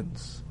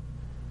dividends.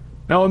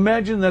 Now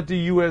imagine that the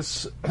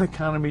U.S.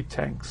 economy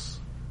tanks.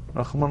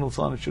 It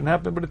shouldn't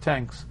happen, but it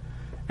tanks.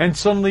 And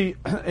suddenly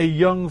a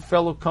young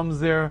fellow comes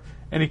there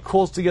and he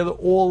calls together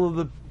all of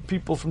the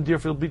people from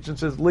Deerfield Beach and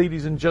says,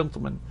 ladies and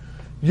gentlemen,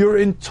 your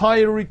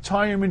entire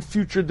retirement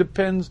future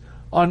depends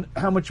on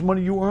how much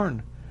money you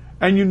earn.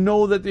 And you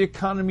know that the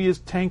economy is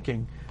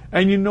tanking.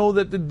 And you know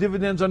that the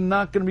dividends are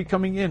not going to be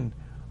coming in.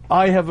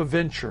 I have a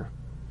venture.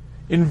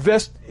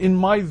 Invest in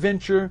my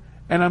venture,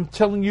 and I'm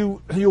telling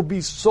you, you'll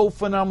be so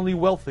phenomenally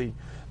wealthy.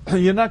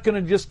 You're not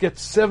going to just get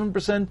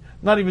 7%,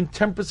 not even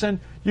 10%.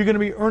 You're going to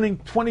be earning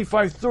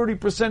 25,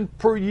 30%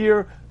 per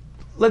year.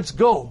 Let's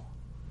go.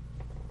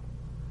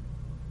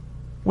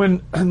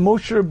 When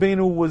Moshe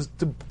Rabbeinu was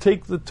to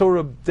take the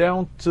Torah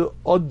down to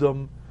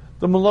Adam,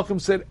 the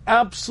Malachim said,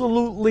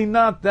 absolutely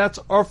not. That's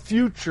our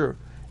future.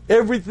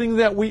 Everything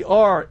that we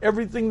are,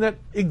 everything that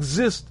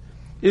exists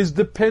is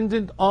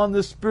dependent on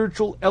the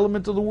spiritual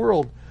element of the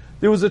world.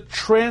 There was a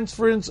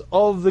transference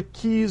of the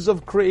keys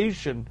of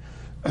creation.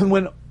 And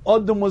when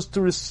Adam was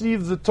to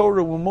receive the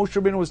Torah, when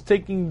Moshe Rabbeinu was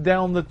taking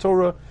down the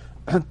Torah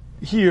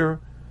here,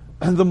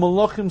 and the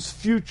Malachim's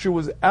future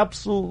was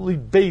absolutely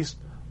based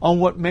on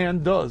what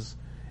man does.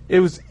 It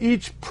was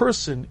each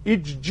person,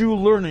 each Jew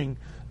learning,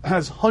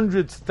 has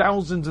hundreds,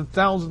 thousands, and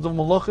thousands of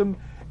Malachim,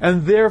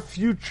 and their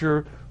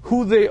future,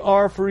 who they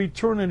are for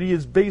eternity,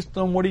 is based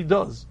on what he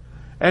does.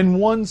 And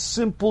one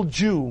simple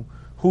Jew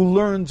who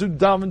learns, who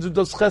davens, who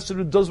does chesed,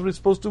 who does what he's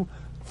supposed to,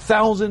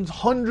 thousands,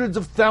 hundreds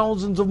of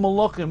thousands of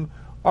Malachim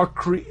are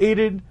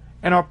created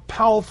and are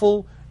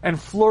powerful and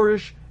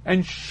flourish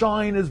and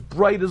shine as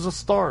bright as the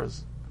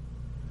stars.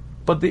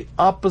 But the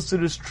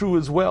opposite is true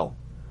as well.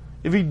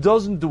 If he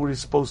doesn't do what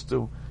he's supposed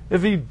to,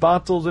 if he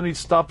battles and he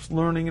stops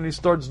learning and he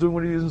starts doing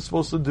what he isn't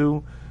supposed to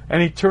do,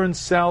 and he turns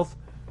south,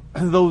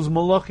 those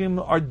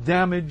malachim are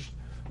damaged,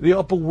 the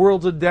upper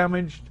worlds are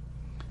damaged.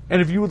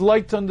 And if you would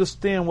like to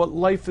understand what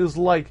life is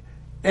like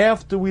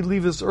after we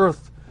leave this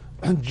earth,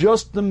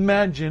 just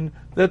imagine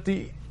that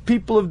the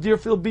people of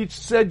Deerfield Beach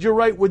said, "You're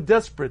right, we're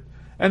desperate."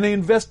 And they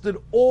invested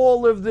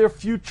all of their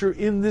future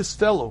in this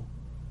fellow.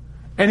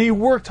 And he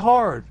worked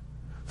hard.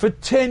 For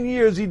 10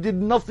 years he did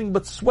nothing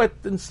but sweat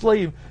and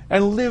slave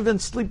and live and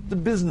sleep the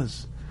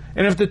business.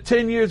 And after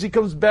 10 years he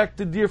comes back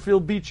to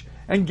Deerfield Beach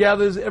and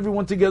gathers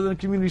everyone together in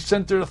the community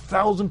center,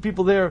 1,000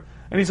 people there,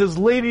 and he says,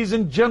 "Ladies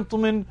and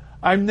gentlemen,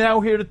 I'm now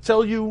here to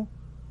tell you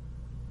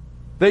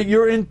that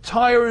your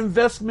entire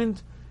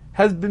investment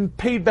has been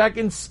paid back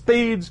in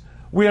spades.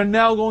 We are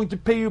now going to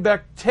pay you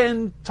back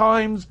 10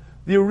 times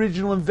the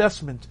original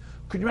investment."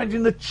 Could you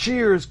imagine the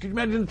cheers? Could you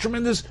imagine the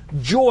tremendous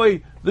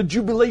joy, the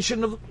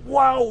jubilation of,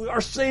 wow, our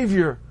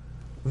Savior?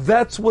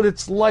 That's what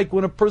it's like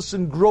when a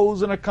person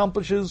grows and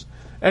accomplishes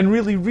and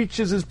really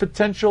reaches his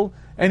potential,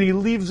 and he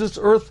leaves this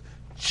earth,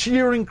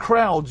 cheering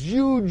crowds,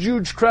 huge,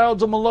 huge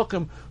crowds of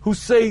malachim who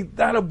say,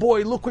 "That a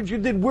boy, look what you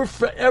did. We're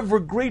forever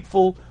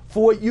grateful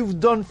for what you've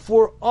done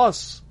for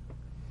us.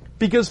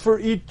 Because for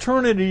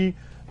eternity,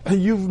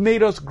 you've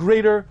made us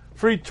greater.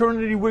 For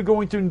eternity, we're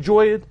going to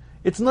enjoy it.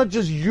 It's not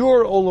just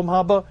your Olam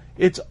Haba,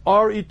 it's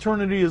our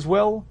eternity as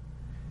well."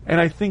 And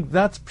I think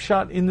that's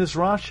pshat in this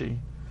Rashi.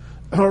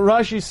 What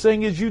Rashi's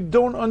saying is, you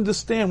don't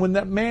understand, when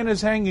that man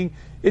is hanging,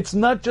 it's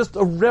not just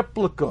a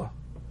replica.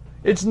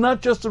 It's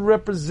not just a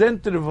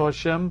representative of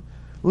Hashem.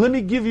 Let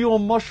me give you a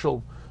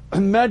mashal.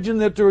 Imagine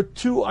that there are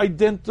two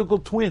identical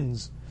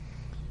twins.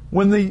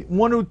 When the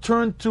one who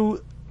turned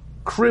to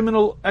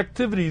criminal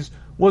activities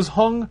was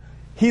hung,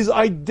 he's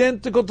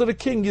identical to the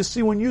king. You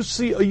see, when you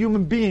see a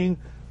human being,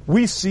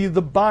 we see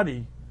the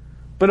body.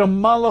 But a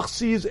malach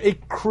sees a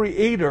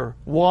creator.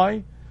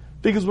 Why?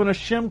 Because when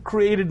Hashem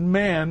created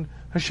man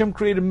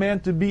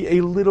to be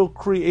a little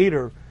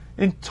creator.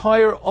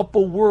 Entire upper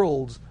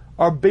worlds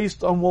are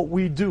based on what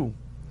we do.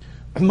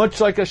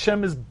 Much like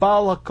Hashem is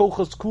Baal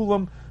HaKochas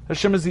Kulam,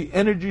 Hashem is the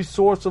energy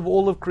source of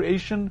all of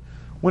creation.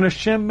 When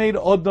Hashem made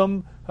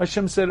Adam,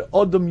 Hashem said,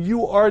 "Adam,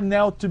 you are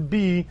now to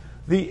be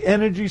the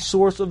energy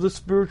source of the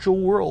spiritual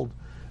world."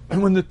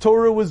 And when the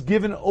Torah was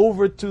given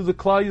over to the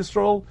Klal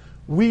Yisrael,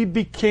 we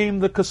became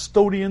the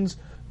custodians,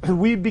 and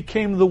we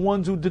became the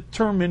ones who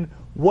determine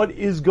what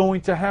is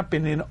going to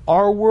happen in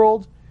our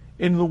world,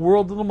 in the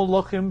world of the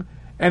Malachim,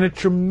 and a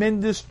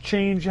tremendous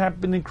change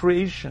happened in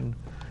creation.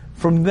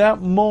 From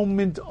that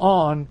moment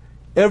on,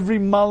 every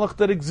Malach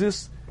that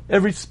exists,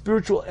 every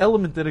spiritual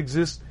element that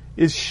exists,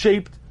 is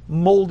shaped,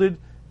 molded,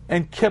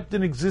 and kept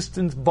in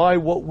existence by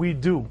what we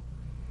do.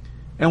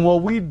 And while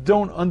we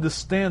don't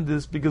understand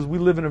this, because we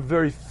live in a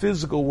very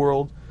physical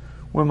world,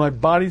 when my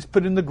body's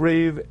put in the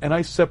grave and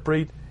I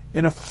separate,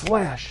 in a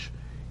flash,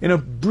 in a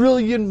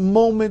brilliant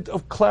moment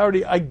of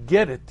clarity, I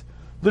get it.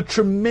 The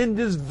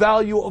tremendous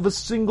value of a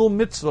single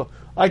mitzvah.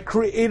 I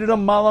created a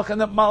malach,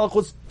 and that malach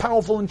was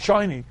powerful and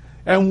shiny.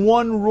 And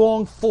one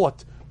wrong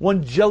thought,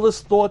 one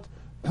jealous thought,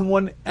 and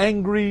one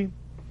angry,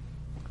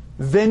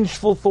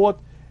 vengeful thought,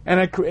 and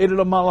I created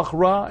a malach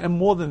ra, and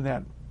more than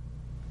that.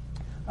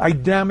 I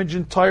damaged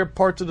entire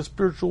parts of the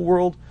spiritual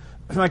world,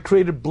 and I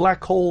created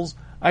black holes,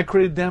 I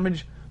created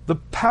damage. The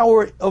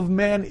power of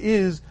man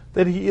is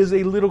that he is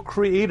a little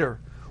creator.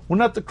 We're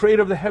not the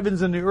creator of the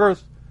heavens and the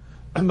earth,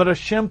 but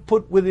Hashem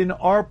put within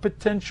our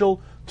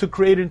potential to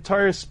create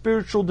entire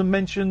spiritual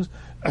dimensions,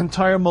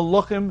 entire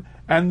malachim,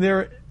 and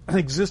their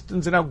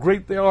existence and how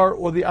great they are,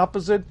 or the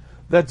opposite,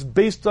 that's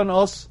based on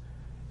us.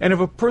 And if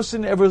a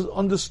person ever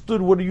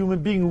understood what a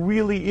human being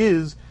really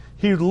is,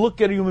 he would look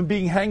at a human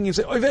being hanging and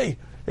say, "Oy vey,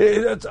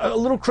 it's a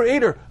little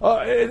creator,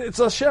 it's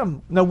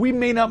Hashem." Now we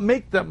may not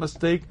make that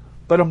mistake,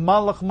 but a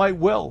malach might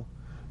well.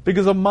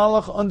 Because a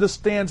malach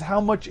understands how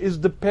much is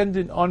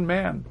dependent on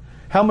man,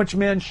 how much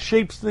man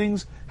shapes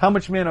things, how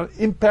much man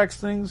impacts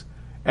things,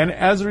 and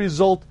as a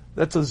result,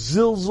 that's a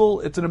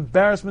zilzul, it's an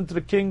embarrassment to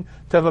the king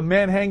to have a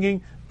man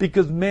hanging,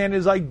 because man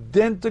is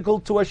identical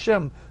to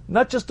Hashem.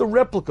 Not just a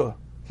replica,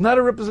 not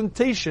a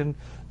representation,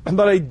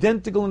 but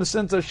identical in the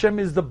sense that Hashem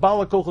is the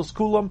Baal HaKochas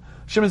Kulam,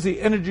 Hashem is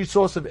the energy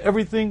source of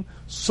everything,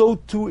 so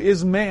too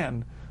is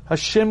man.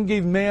 Hashem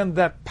gave man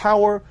that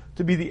power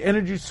to be the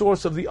energy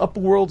source of the upper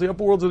world. The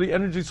upper worlds are the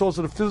energy source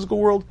of the physical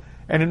world.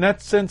 And in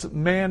that sense,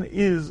 man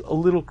is a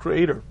little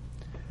creator.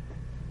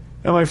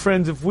 And my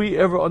friends, if we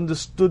ever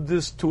understood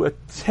this to a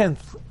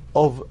tenth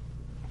of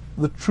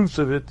the truth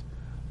of it,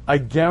 I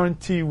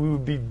guarantee we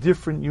would be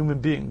different human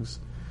beings.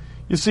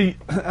 You see,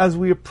 as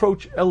we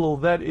approach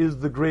Elul, that is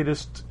the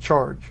greatest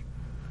charge.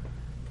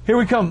 Here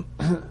we come.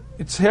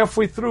 It's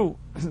halfway through,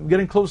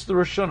 getting close to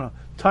Rosh Hashanah.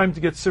 Time to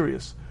get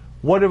serious.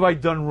 What have I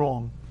done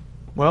wrong?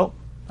 Well,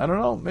 I don't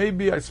know.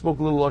 Maybe I spoke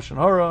a little Lashon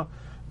Hara.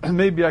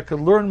 Maybe I could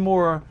learn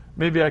more.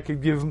 Maybe I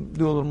could do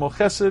a little more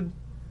chesed.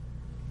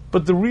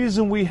 But the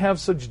reason we have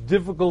such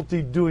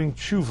difficulty doing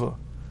tshuva,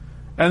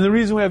 and the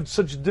reason we have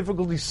such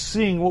difficulty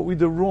seeing what we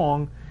did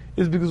wrong,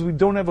 is because we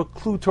don't have a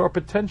clue to our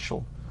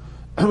potential.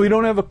 We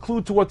don't have a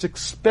clue to what's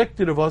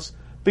expected of us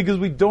because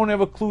we don't have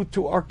a clue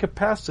to our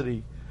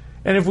capacity.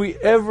 And if we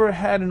ever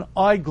had an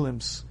eye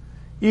glimpse,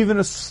 even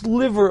a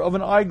sliver of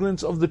an eye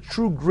glimpse of the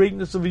true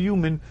greatness of a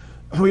human,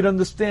 we'd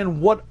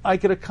understand what I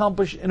could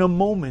accomplish in a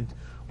moment,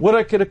 what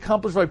I could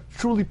accomplish if I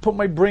truly put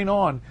my brain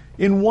on,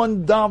 in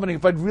one davening,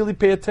 if I'd really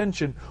pay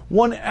attention,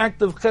 one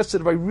act of chesed,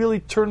 if I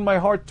really turned my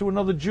heart to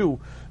another Jew,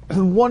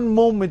 and one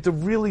moment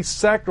of really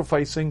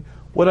sacrificing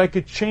what I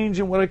could change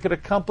and what I could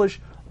accomplish.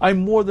 I'm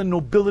more than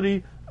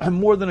nobility, I'm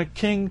more than a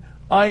king,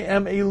 I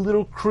am a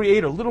little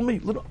creator. Little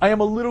me, I am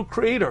a little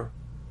creator.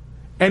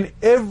 And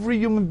every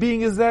human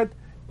being is that.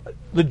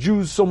 The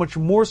Jews so much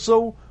more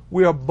so.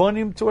 We are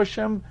banim to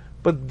Hashem,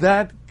 but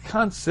that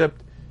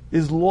concept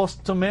is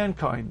lost to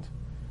mankind.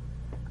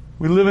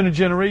 We live in a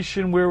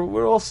generation where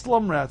we're all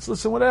slum rats.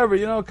 Listen,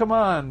 whatever, come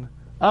on.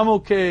 I'm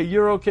okay,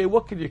 you're okay.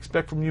 What could you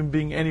expect from a human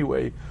being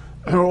anyway?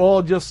 We're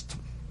all just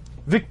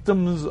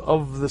victims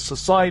of the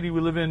society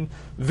we live in,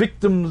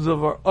 victims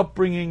of our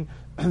upbringing,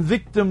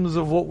 victims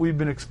of what we've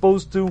been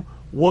exposed to.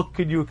 What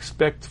could you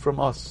expect from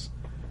us?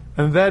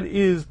 And that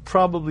is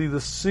probably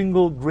the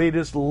single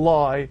greatest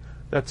lie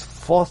that's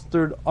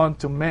fostered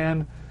onto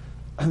man,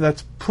 and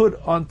that's put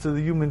onto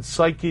the human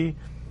psyche,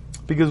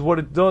 because what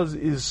it does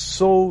is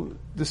so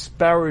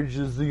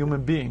disparages the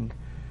human being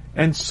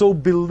and so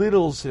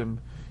belittles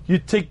him. You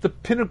take the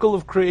pinnacle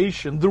of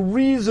creation, the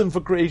reason for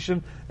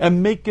creation,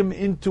 and make him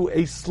into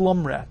a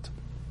slum rat.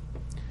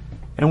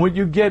 And what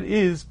you get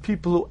is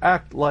people who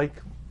act like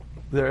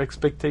their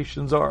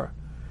expectations are.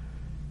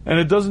 And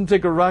it doesn't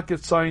take a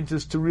rocket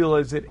scientist to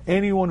realize that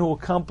anyone who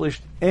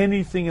accomplished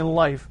anything in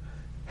life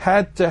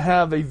had to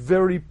have a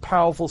very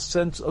powerful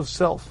sense of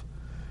self,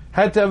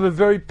 had to have a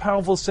very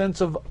powerful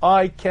sense of,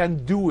 I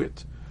can do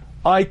it,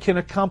 I can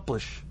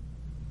accomplish.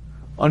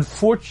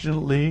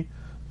 Unfortunately,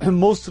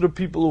 most of the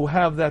people who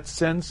have that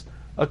sense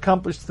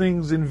accomplish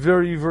things in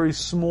very, very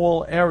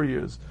small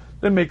areas.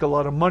 They make a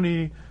lot of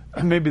money,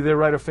 maybe they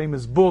write a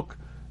famous book,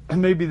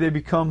 maybe they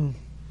become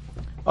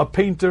a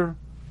painter,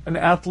 an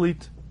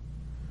athlete.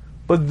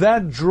 But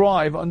that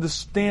drive,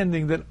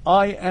 understanding that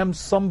I am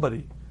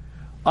somebody,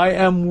 I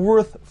am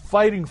worth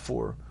fighting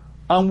for,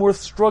 I'm worth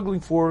struggling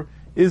for,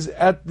 is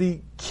at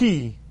the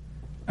key,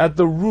 at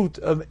the root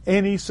of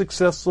any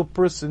successful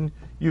person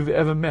you've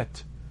ever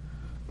met.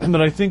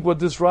 But I think what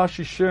this Rashi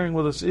is sharing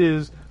with us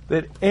is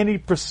that any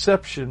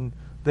perception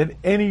that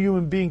any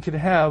human being can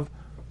have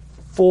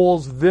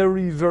falls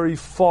very, very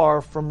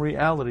far from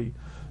reality.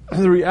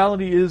 The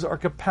reality is our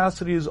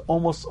capacity is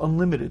almost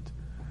unlimited.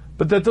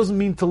 But that doesn't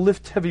mean to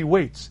lift heavy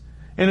weights,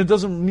 and it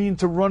doesn't mean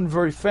to run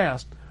very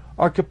fast.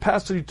 Our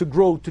capacity to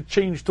grow, to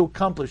change, to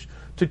accomplish,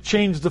 to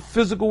change the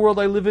physical world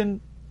I live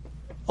in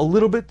a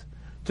little bit,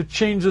 to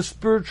change the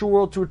spiritual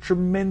world to a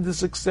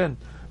tremendous extent.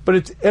 But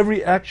it's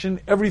every action,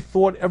 every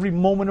thought, every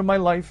moment of my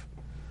life.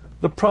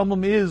 The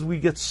problem is we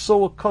get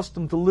so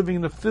accustomed to living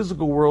in the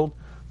physical world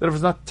that if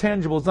it's not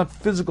tangible, it's not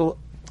physical,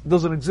 it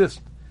doesn't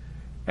exist.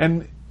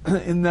 And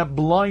in that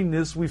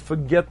blindness, we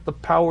forget the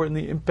power and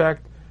the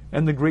impact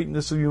and the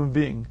greatness of a human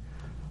being.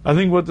 I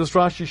think what this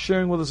Rashi is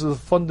sharing with us is a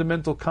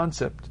fundamental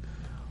concept.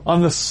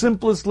 On the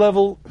simplest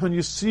level, when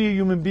you see a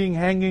human being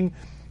hanging,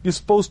 you're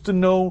supposed to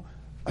know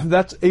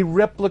that's a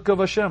replica of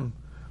Hashem.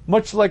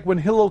 Much like when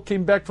Hillel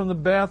came back from the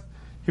bath,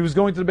 he was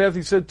going to the bath,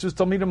 he said to his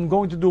Talmidim, I'm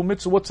going to do a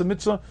mitzvah. What's a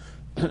mitzvah?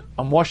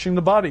 I'm washing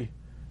the body.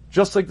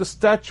 Just like the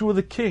statue of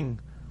the king.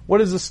 What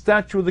is the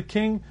statue of the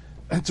king?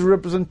 It's a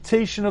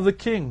representation of the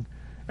king.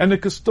 And the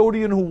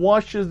custodian who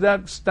washes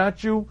that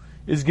statue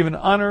is given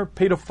honor,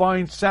 paid a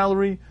fine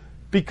salary,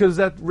 because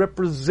that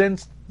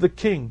represents the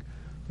king.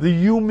 The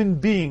human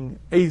being,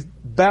 a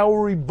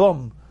Bowery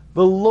bum,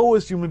 the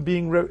lowest human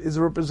being, is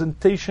a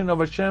representation of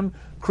Hashem,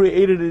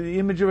 created in the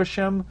image of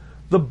Hashem.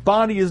 The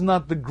body is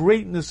not the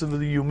greatness of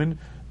the human,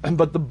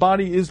 but the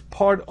body is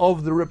part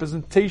of the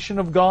representation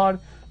of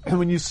God. And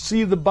when you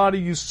see the body,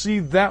 you see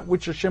that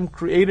which Hashem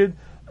created,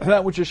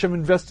 that which Hashem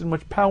invested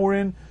much power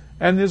in.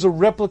 And there's a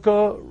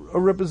replica, a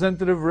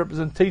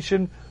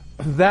representation.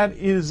 That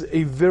is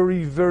a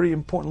very, very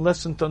important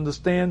lesson to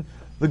understand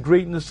the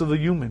greatness of the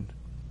human.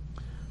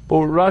 But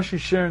what Rashi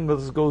is sharing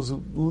with us goes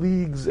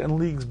leagues and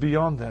leagues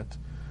beyond that.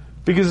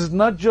 Because it's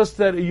not just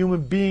that a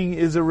human being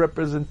is a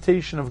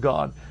representation of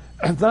God,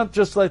 It's not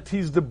just like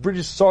he's the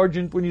British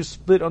sergeant. When you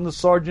spit on the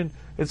sergeant,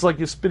 it's like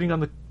you're spitting on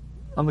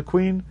the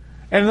queen.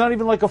 And not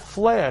even like a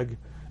flag.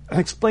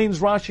 Explains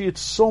Rashi,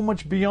 it's so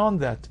much beyond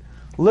that.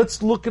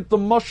 Let's look at the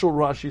mushal,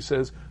 Rashi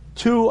says.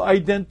 Two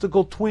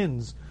identical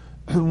twins.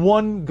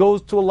 One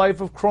goes to a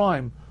life of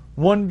crime.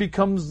 One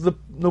becomes the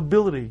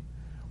nobility.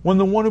 When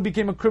the one who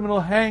became a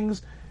criminal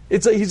hangs,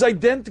 he's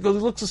identical. He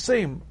looks the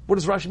same. What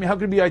does Rashi mean? How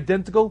can it be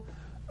identical?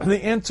 And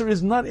the answer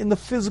is not in the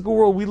physical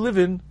world we live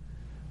in,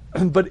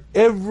 but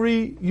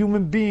every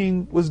human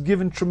being was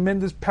given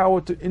tremendous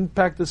power to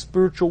impact the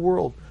spiritual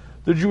world.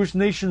 The Jewish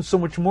nation so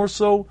much more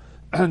so,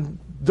 and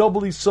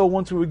doubly so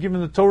once we were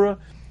given the Torah,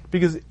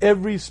 because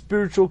every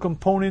spiritual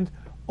component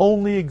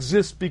only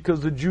exists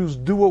because the Jews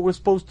do what we're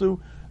supposed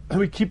to, and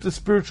we keep the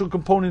spiritual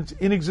components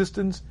in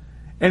existence,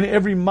 and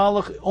every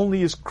malach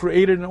only is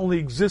created and only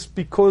exists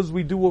because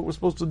we do what we're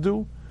supposed to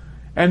do.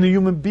 And the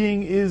human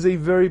being is a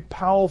very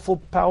powerful,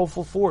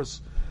 powerful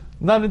force.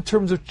 Not in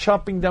terms of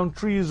chopping down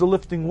trees or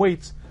lifting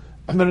weights,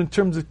 but in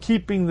terms of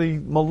keeping the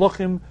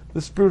malachim,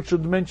 the spiritual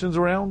dimensions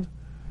around.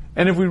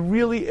 And if we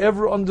really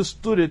ever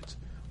understood it,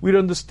 we'd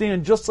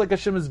understand, just like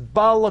Hashem is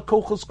Baal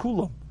HaKochos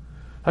Kulam.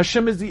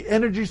 Hashem is the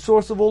energy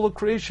source of all of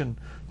creation.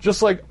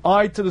 Just like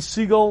I to the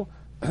seagull,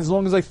 as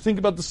long as I think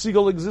about the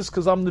seagull exists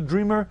because I'm the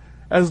dreamer,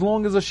 as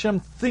long as Hashem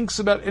thinks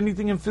about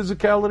anything in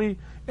physicality,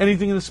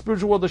 anything in the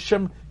spiritual world,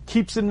 Hashem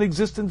keeps it in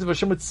existence. If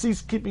Hashem would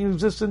cease keeping in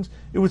existence,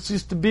 it would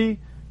cease to be,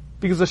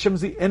 because Hashem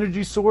is the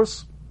energy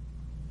source.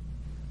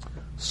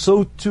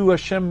 So too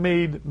Hashem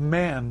made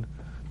man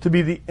to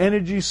be the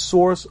energy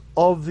source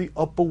of the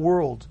upper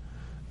world.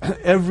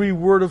 Every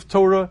word of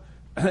Torah,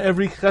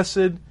 every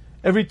chesed,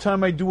 every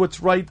time I do what's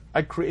right,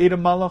 I create a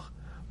malach.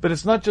 But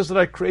it's not just that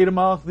I create a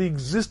malach, the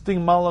existing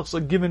malachs are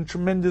given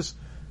tremendous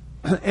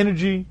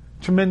energy,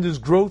 tremendous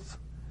growth,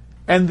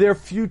 and their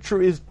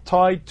future is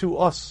tied to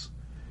us.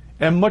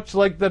 And much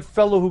like that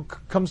fellow who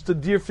comes to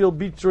Deerfield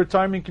Beach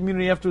retirement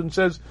community afterwards and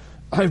says,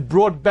 I've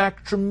brought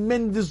back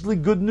tremendously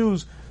good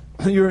news.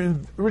 Your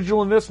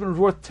original investment was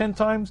worth 10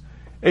 times.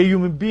 A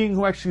human being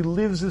who actually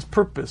lives his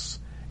purpose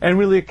and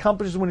really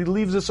accomplishes when he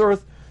leaves this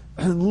earth,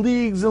 and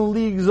leagues of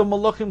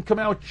malachim come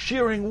out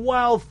cheering,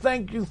 wow,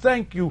 thank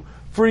you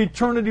for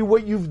eternity,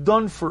 what you've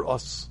done for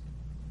us.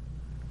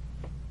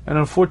 And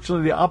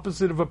unfortunately, the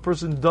opposite, if a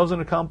person doesn't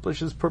accomplish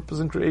his purpose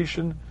in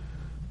creation,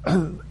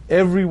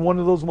 every one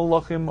of those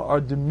malachim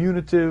are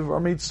diminutive, are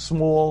made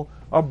small,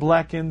 are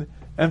blackened,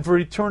 and for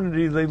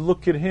eternity they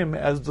look at him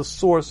as the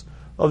source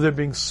of their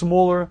being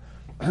smaller,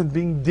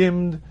 being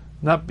dimmed,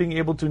 not being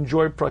able to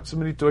enjoy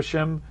proximity to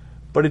Hashem,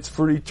 but it's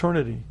for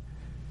eternity.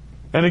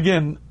 And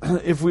again,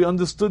 if we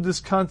understood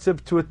this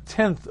concept to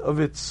 1/10 of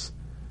its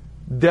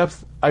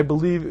depth, I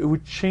believe it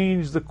would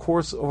change the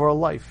course of our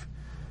life.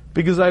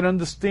 Because I'd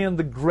understand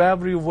the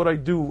gravity of what I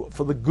do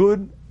for the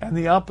good and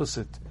the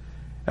opposite.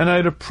 And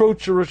I'd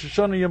approach a Rosh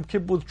Hashanah Yom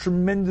Kippur with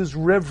tremendous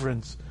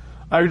reverence.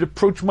 I would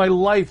approach my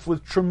life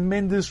with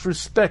tremendous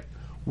respect.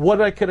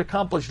 What I could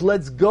accomplish,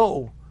 let's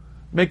go.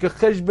 Make a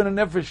cheshbon and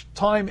nefesh,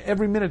 time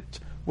every minute.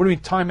 What do you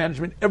mean time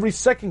management? Every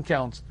second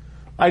counts.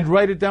 I'd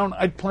write it down,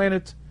 I'd plan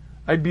it,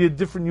 I'd be a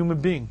different human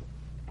being.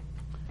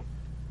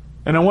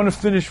 And I want to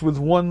finish with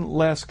one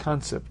last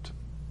concept.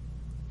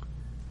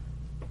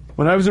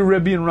 When I was a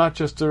Rebbe in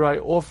Rochester, I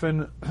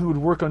often would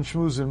work on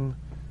Shmuzim,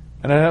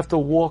 and I'd have to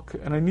walk,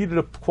 and I needed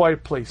a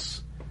quiet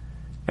place.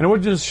 And it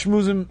wasn't just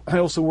Shmuzim, I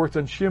also worked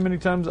on Shir many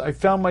times. I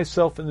found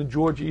myself in the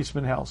George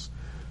Eastman house.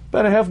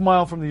 About a half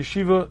mile from the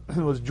yeshiva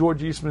was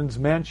George Eastman's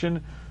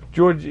mansion.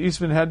 George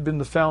Eastman had been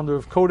the founder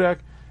of Kodak,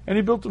 and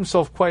he built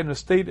himself quite an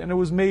estate, and it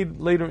was made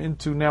later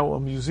into now a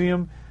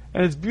museum.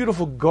 And it's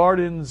beautiful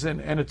gardens,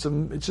 and it's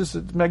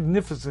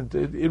magnificent.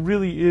 It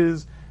really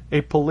is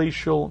a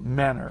palatial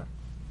manor.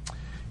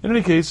 In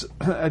any case,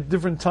 at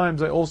different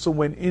times I also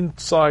went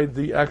inside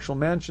the actual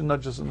mansion,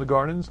 not just in the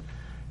gardens,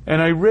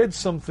 and I read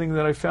something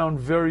that I found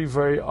very,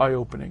 very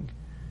eye-opening.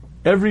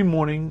 Every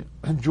morning,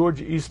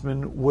 George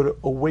Eastman would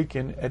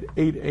awaken at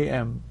 8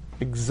 a.m.,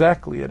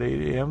 exactly at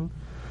 8 a.m.,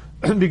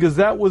 because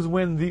that was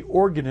when the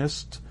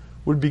organist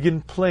would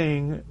begin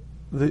playing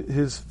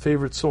his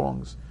favorite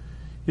songs.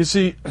 You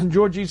see,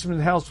 George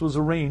Eastman's house was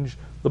arranged,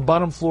 the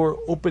bottom floor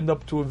opened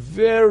up to a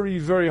very,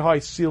 very high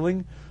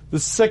ceiling. The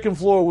second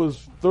floor was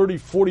 30,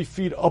 40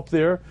 feet up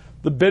there.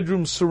 The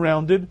bedrooms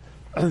surrounded.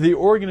 The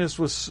organist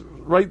was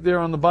right there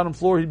on the bottom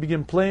floor. He'd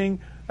begin playing,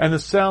 and the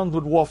sound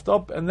would waft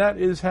up, and that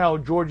is how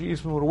George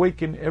Eastman would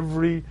awaken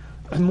every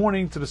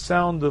morning to the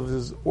sound of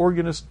his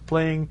organist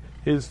playing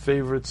his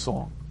favorite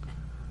song.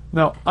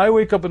 Now, I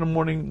wake up in the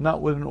morning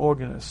not with an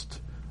organist.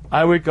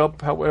 I wake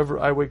up however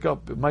I wake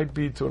up. It might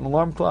be to an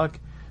alarm clock.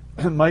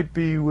 It might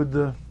be with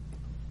the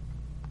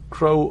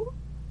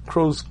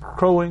crows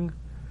crowing.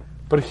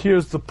 But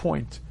here's the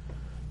point.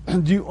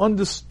 Do you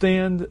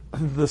understand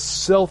the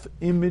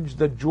self-image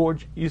that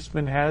George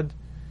Eastman had?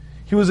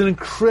 He was an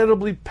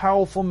incredibly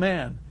powerful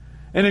man,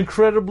 an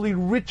incredibly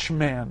rich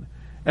man.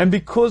 And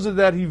because of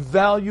that, he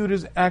valued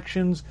his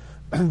actions,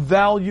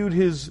 valued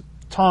his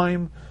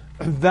time,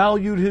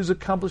 valued his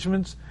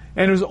accomplishments,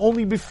 And it was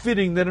only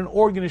befitting that an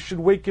organist should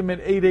wake him at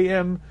 8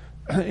 a.m.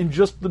 in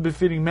just the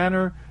befitting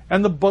manner,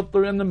 and the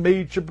butler and the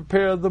maid should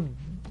prepare the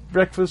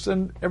breakfast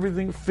and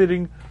everything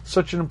fitting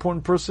such an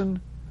important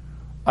person.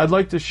 I'd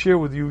like to share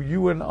with you,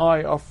 you and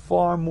I are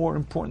far more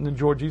important than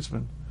George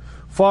Eastman,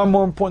 far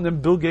more important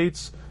than Bill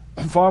Gates,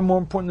 far more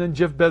important than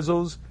Jeff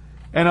Bezos.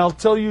 And I'll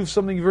tell you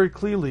something very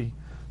clearly.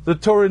 The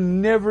Torah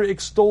never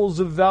extols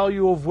the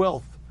value of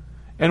wealth.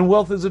 And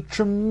wealth is a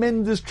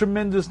tremendous,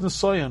 tremendous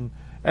nisayon.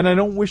 And I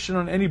don't wish it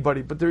on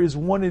anybody, but there is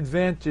one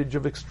advantage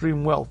of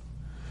extreme wealth.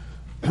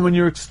 When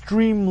you're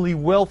extremely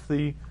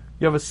wealthy,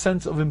 you have a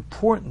sense of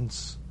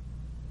importance,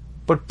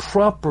 but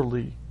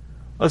properly.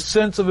 A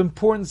sense of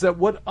importance that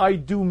what I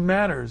do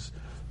matters,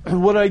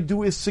 and what I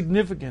do is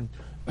significant,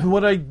 and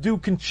what I do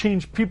can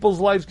change people's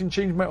lives, can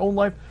change my own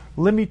life.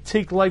 Let me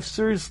take life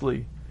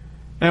seriously.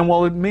 And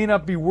while it may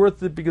not be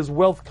worth it because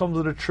wealth comes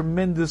at a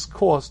tremendous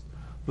cost,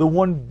 the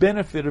one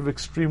benefit of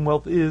extreme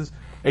wealth is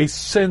a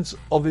sense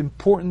of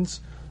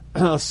importance,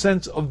 a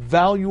sense of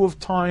value of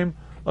time,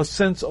 a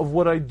sense of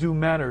what I do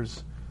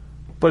matters.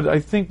 But I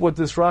think what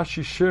this Rashi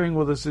is sharing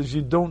with us is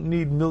you don't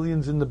need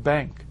millions in the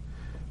bank.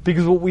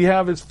 Because what we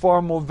have is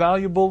far more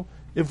valuable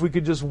if we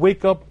could just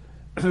wake up,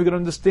 if we could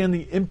understand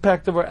the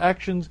impact of our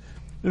actions,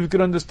 if we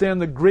could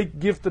understand the great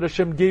gift that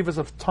Hashem gave us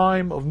of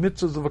time, of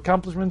mitzvahs, of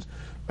accomplishments,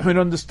 and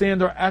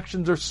understand our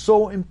actions are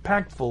so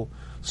impactful,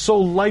 so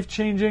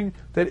life-changing,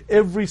 that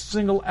every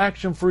single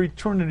action for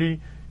eternity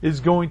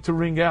is going to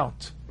ring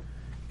out.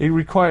 It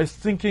requires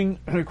thinking,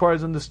 it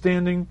requires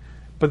understanding,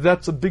 but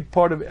that's a big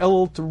part of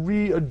Elul, to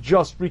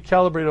readjust,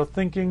 recalibrate our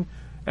thinking,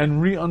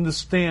 and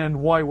re-understand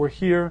why we're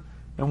here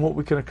and what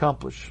we can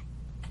accomplish.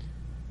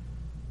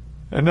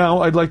 And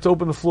now I'd like to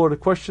open the floor to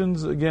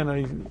questions. Again,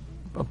 I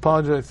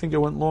apologize, I think I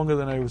went longer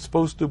than I was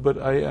supposed to, but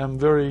I am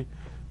very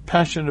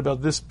passionate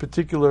about this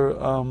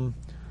particular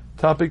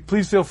topic.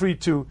 Please feel free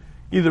to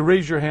either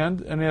raise your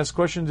hand and ask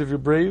questions if you're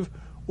brave,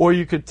 or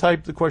you could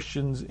type the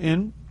questions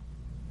in.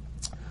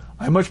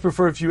 I much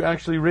prefer if you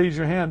actually raise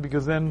your hand,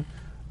 because then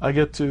I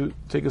get to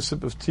take a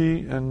sip of tea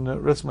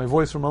and rest my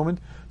voice for a moment.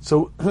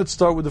 So let's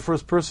start with the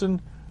first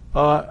person.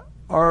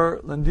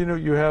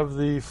 Landino, you have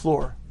the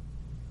floor.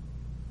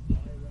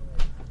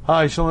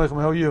 Hi, Shalom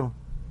Aleichem, how are you?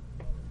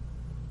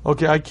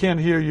 Okay, I can't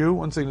hear you.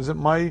 One second, is it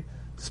my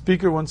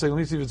speaker? One second,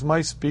 let me see if it's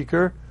my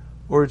speaker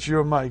or it's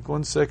your mic.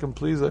 1 second,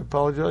 please, I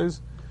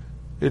apologize.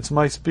 It's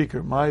my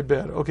speaker, my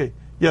bad. Okay,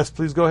 yes,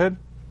 please go ahead.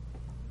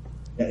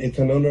 It's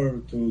an honor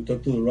to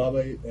talk to the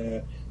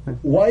Rabbi.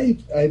 Why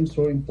I'm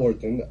so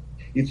important,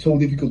 it's so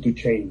difficult to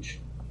change?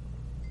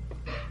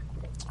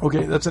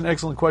 Okay, that's an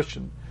excellent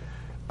question.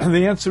 And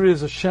the answer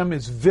is Hashem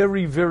is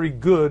very, very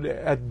good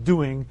at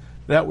doing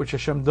that which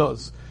Hashem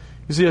does.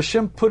 You see,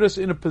 Hashem put us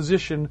in a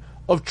position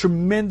of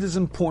tremendous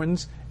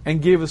importance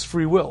and gave us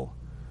free will.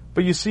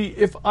 But you see,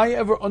 if I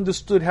ever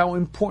understood how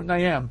important I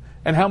am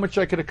and how much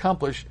I could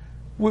accomplish,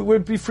 it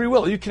would be free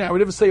will. I would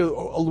never say a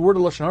word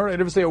of Lashon Hara. I'd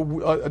never say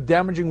a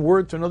damaging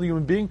word to another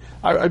human being.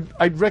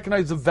 I'd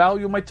recognize the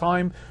value of my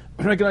time,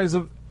 recognize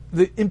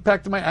the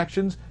impact of my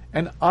actions,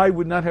 and I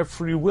would not have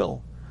free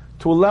will.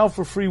 To allow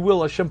for free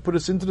will, Hashem put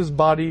us into this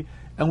body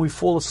and we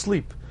fall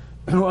asleep.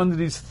 And we're under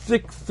these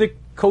thick, thick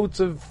coats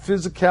of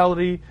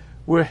physicality.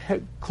 We're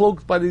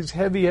cloaked by this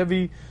heavy,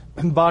 heavy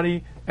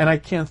body, and I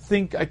can't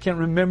think, I can't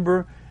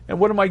remember. And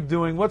what am I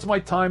doing? What's my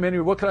time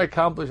anyway? What can I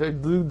accomplish? I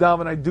do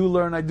daven, I do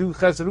learn, I do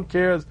chesed, who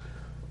cares?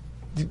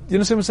 Do you understand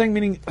what I'm saying?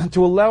 Meaning,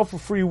 to allow for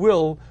free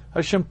will,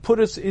 Hashem put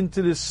us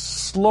into this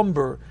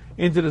slumber,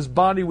 into this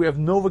body. We have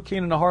Novocaine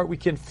in the heart, we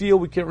can't feel,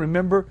 we can't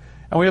remember,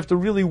 and we have to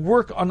really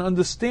work on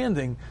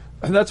understanding.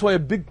 And that's why a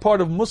big part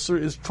of Musar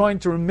is trying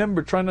to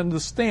remember, trying to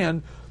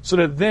understand, so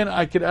that then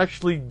I could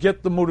actually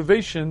get the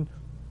motivation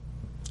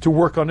to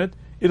work on it.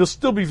 It'll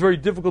still be very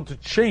difficult to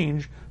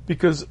change,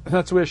 because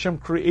that's the way Hashem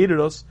created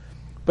us,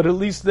 but at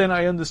least then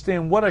I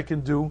understand what I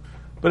can do.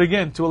 But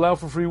again, to allow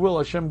for free will,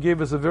 Hashem gave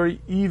us a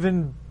very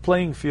even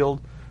playing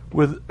field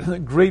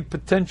with great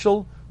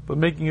potential, but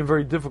making it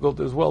very difficult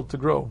as well to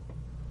grow.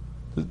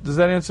 Does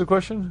that answer the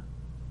question?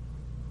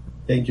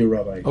 Thank you,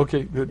 Rabbi.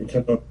 Okay, good.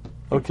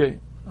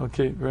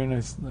 Okay, very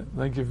nice.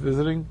 Thank you for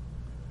visiting.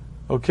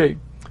 Okay,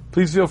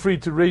 please feel free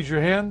to raise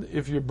your hand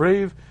if you're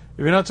brave. If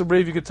you're not so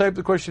brave, you could type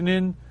the question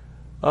in.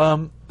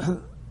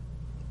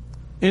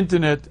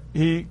 Internet,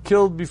 he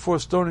killed before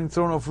stoning,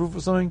 thrown off roof or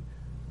something.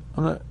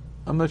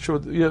 I'm not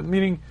sure. Yeah,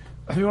 meaning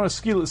if you want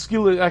to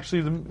skila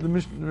actually the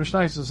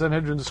Mishnayos and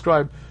Sanhedrin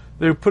describe,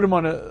 they would put him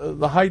on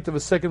the height of a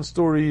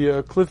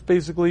second-story cliff,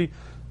 basically,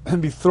 and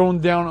be thrown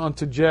down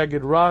onto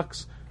jagged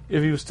rocks.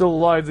 If he was still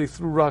alive, they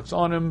threw rocks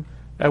on him,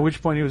 at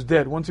which point he was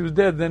dead. Once he was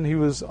dead, then he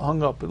was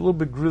hung up. A little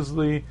bit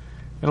grisly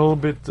and a little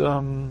bit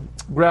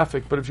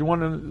graphic. But if you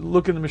want to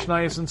look in the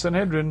Mishnayos and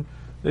Sanhedrin,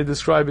 they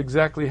describe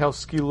exactly how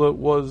skila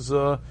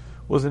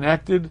was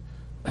enacted.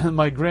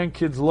 My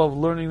grandkids love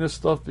learning this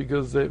stuff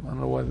because I don't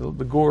know why,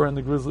 the gore and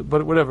the grizzly,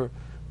 but whatever.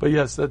 But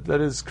yes, that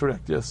is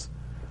correct, yes.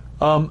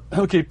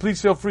 Okay,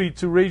 please feel free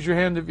to raise your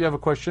hand if you have a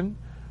question.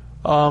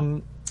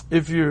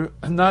 if you're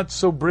not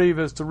so brave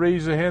as to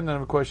raise your hand and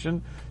have a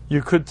question,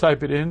 you could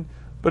type it in.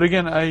 But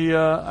again,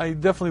 I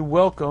definitely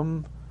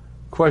welcome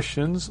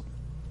questions.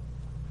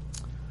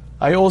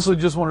 I also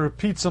just want to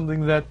repeat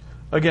something that,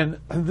 again,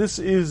 this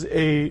is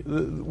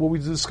what we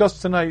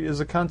discussed tonight is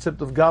a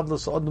concept of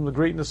godless Adam, the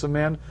greatness of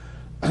man.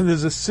 And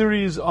there's a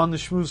series on the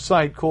Shmuz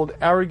site called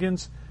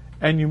Arrogance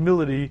and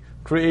Humility,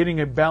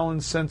 Creating a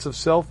Balanced Sense of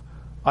Self.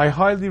 I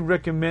highly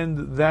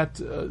recommend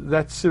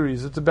that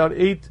series. It's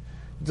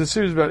a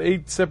series about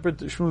 8 separate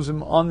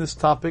Shmuzim on this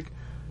topic.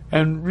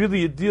 And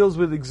really it deals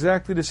with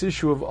exactly this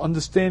issue of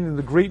understanding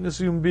the greatness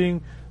of human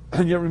being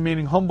and yet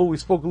remaining humble. We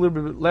spoke a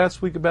little bit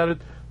last week about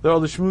it. There are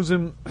the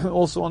Shmuzim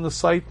also on the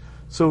site.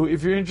 So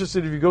if you're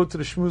interested, if you go to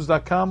the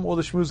shmuz.com or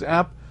the Shmuz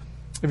app,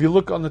 if you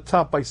look on the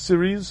top by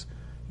series,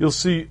 you'll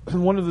see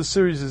one of the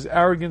series is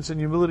Arrogance and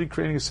Humility,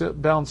 Creating a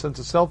Balanced Sense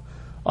of Self.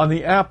 On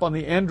the app, on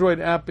the Android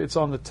app, it's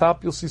on the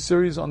top. You'll see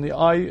series. On the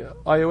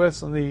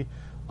iOS, on the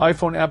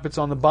iPhone app, it's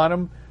on the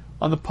bottom.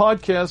 On the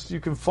podcast, you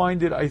can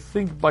find it, I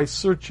think, by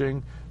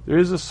searching. There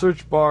is a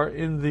search bar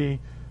in the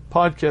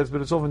podcast,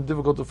 but it's often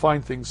difficult to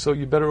find things. So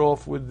you're better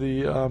off with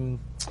the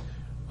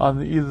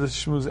either the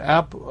Shmuz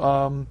app.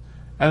 And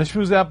the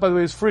Shmuz app, by the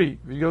way, is free.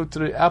 If you go to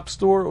the App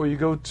Store or you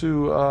go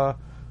to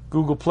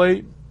Google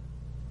Play,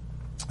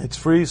 it's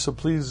free. So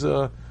please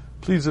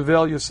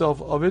avail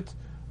yourself of it.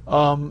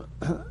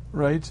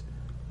 Right?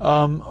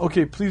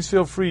 Okay, please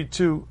feel free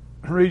to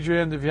raise your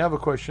hand if you have a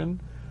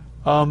question.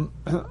 Landino,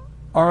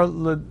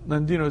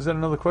 is that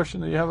another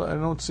question that you have? I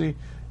don't see.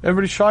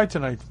 Everybody's shy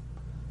tonight.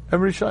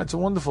 Everybody's shy. It's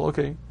wonderful.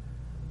 Okay.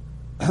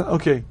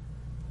 Okay.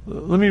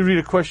 Let me read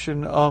a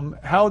question.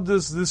 How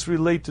does this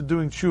relate to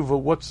doing tshuva?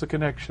 What's the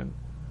connection?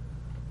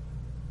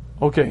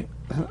 Okay.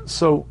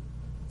 So,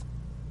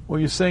 what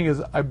you're saying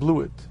is, I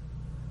blew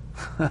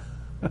it.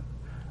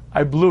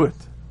 I blew it.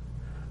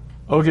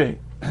 Okay.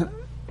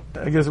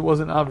 I guess it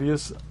wasn't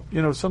obvious.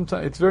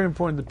 Sometimes it's very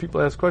important that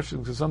people ask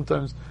questions because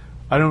sometimes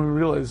I don't even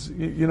realize,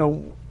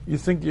 you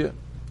think you...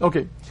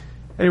 Okay.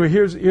 Anyway,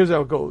 here's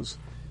how it goes.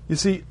 You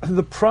see,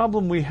 the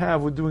problem we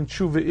have with doing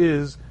tshuva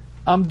is,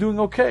 I'm doing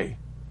okay.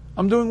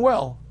 I'm doing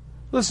well.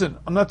 Listen,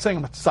 I'm not saying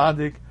I'm a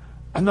tzaddik.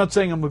 I'm not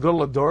saying I'm a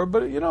gadol hador,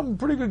 but, I'm a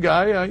pretty good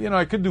guy.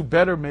 I could do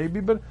better maybe,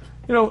 but,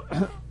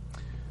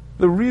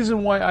 the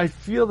reason why I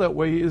feel that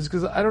way is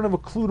because I don't have a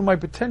clue to my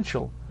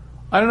potential.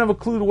 I don't have a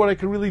clue to what I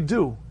can really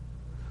do.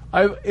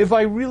 If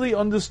I really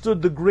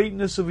understood the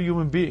greatness of a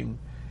human being,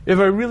 if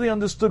I really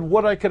understood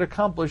what I could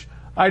accomplish,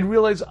 I'd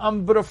realize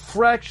I'm but a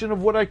fraction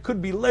of what I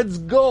could be. Let's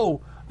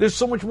go. There's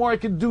so much more I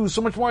could do,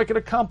 so much more I could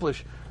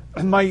accomplish.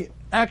 And my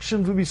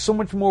actions would be so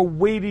much more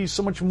weighty,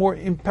 so much more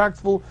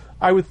impactful.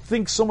 I would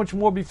think so much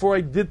more before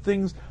I did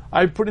things.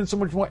 I'd put in so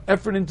much more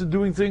effort into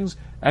doing things.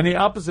 And the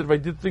opposite, if I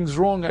did things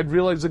wrong, I'd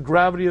realize the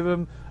gravity of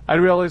them.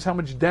 I'd realize how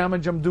much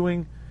damage I'm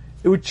doing.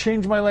 It would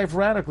change my life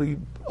radically.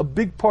 A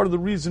big part of the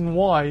reason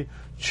why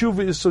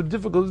tshuva is so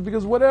difficult is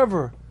because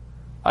whatever.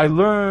 I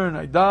learn,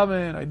 I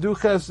daven, I do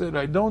chesed,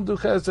 I don't do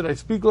chesed, I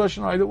speak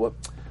lashon, I do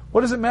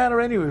what does it matter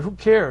anyway? Who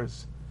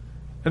cares?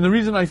 And the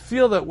reason I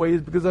feel that way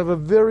is because I have a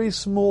very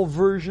small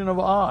version of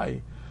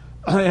I.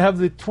 I have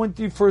the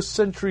 21st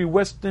century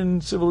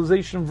Western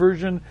civilization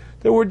version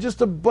that were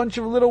just a bunch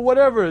of little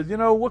whatever.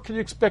 What can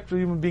you expect from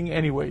a human being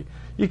anyway?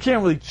 You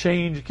can't really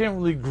change, you can't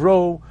really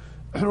grow.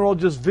 We're all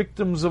just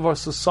victims of our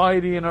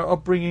society and our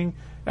upbringing.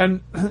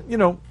 And,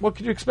 what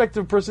can you expect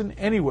of a person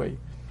anyway?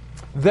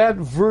 That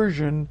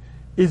version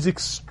is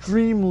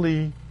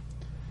extremely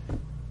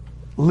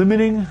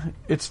limiting.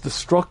 It's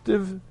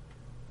destructive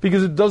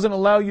because it doesn't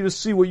allow you to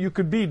see what you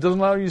could be. It doesn't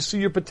allow you to see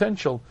your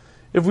potential.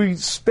 If we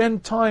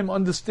spend time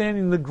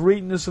understanding the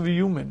greatness of a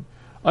human,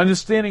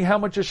 understanding how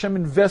much Hashem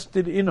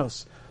invested in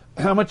us,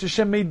 how much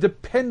Hashem made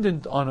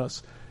dependent on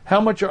us,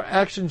 how much our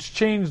actions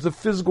changed the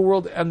physical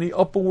world and the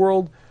upper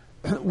world,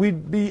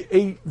 we'd be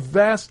a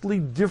vastly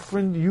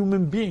different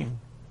human being.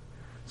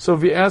 So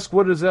if you ask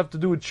what does it have to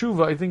do with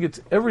tshuva, I think it's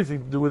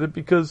everything to do with it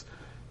because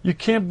you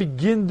can't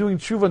begin doing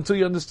tshuva until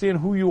you understand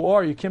who you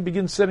are. You can't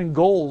begin setting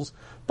goals.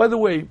 By the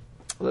way,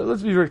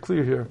 let's be very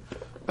clear here.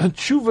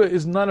 Tshuva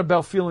is not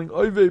about feeling,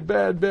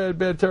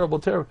 bad, terrible.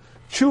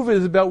 Tshuva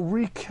is about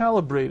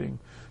recalibrating.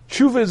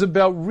 Tshuva is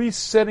about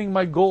resetting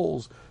my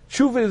goals.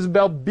 Tshuva is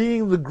about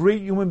being the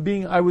great human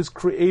being I was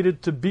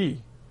created to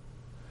be.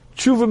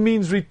 Tshuva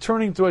means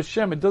returning to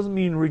Hashem. It doesn't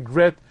mean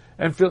regret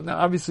and feel. Now,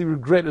 obviously,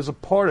 regret is a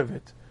part of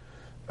it.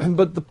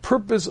 But the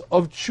purpose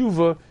of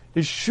tshuva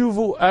is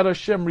shuvu ad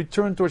Hashem,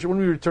 return to Hashem. When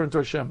we return to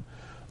Hashem,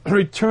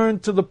 return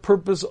to the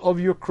purpose of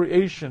your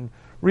creation.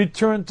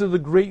 Return to the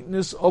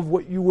greatness of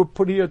what you were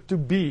put here to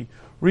be.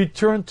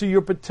 Return to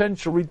your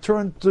potential.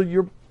 Return to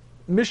your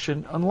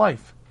mission on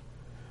life.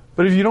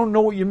 But if you don't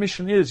know what your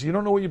mission is, you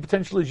don't know what your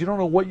potential is, you don't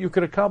know what you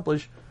could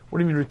accomplish, what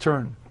do you mean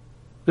return?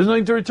 There's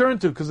nothing to return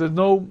to because there's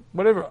no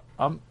whatever.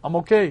 I'm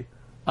okay.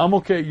 I'm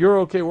okay.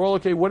 You're okay. We're all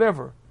okay.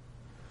 Whatever.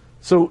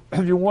 So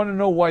if you want to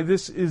know why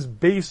this is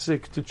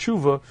basic to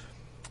tshuva,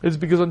 it's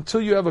because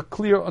until you have a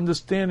clear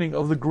understanding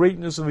of the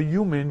greatness of a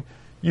human,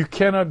 you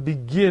cannot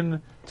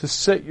begin to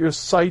set your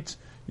sights.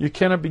 you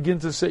cannot begin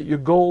to set your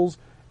goals,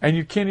 and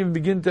you can't even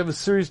begin to have a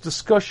serious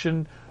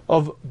discussion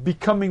of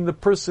becoming the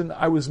person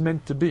I was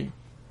meant to be.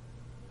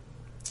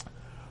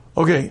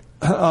 Okay.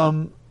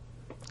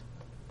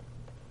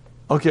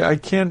 Okay, I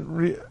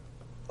can't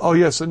oh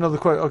yes, another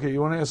question. Okay,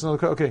 you want to ask another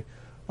question? Okay.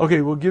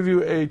 Okay, we'll give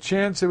you a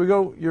chance. Here we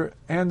go. Your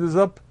hand is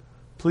up.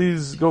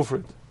 Please go for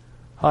it.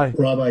 Hi.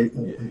 Rabbi.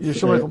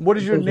 What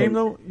is your name,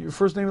 though? Your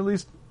first name, at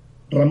least?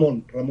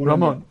 Ramon.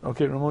 Ramon.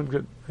 Okay, Ramon.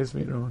 Good. Nice to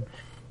meet you, Ramon.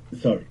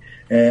 Sorry.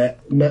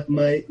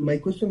 My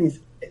question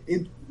is,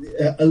 it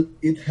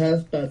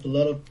has passed a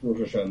lot of Rosh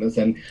Hashanahs,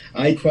 and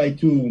I try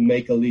to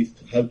make a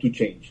list how to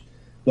change,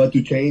 what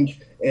to change,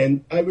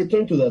 and I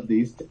return to that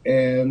list,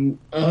 and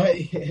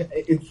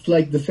it's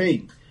like the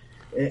same.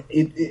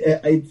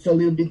 It's a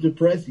little bit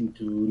depressing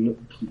to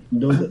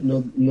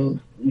no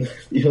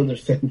you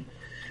understand,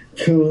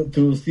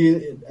 to see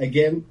it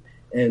again,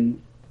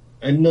 and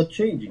I'm not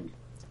changing.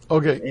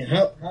 Okay.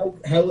 How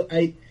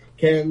I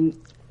can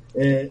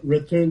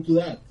return to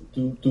that,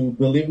 to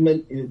believe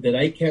that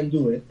I can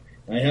do it.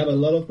 I have a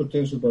lot of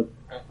potential, but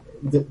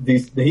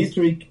the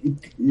history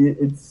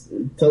it's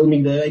telling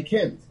me that I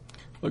can't.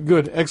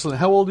 Good, excellent.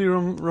 How old are you,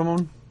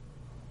 Ramon?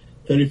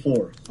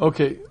 34.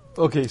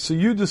 Okay, so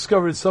you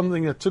discovered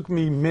something that took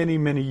me many,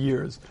 many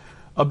years.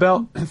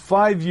 About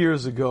 5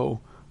 years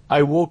ago,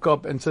 I woke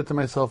up and said to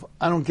myself,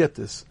 I don't get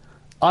this.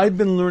 I've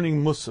been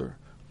learning Musar.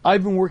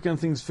 I've been working on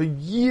things for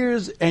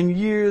years and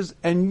years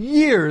and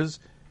years,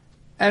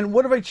 and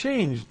what have I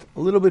changed? A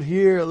little bit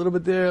here, a little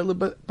bit there, a little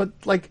bit, but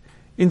like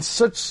in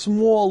such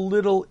small,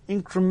 little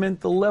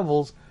incremental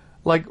levels.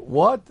 Like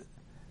what?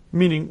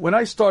 Meaning, when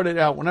I started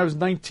out, when I was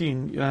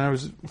 19, I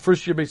was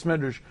first year base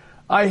medrash,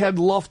 I had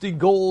lofty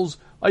goals.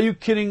 Are you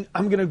kidding?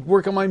 I'm going to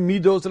work on my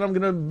midos, and I'm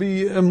going to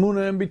be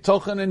emunah and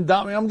bitochen and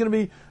dami. I'm going to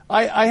be.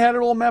 I had it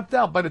all mapped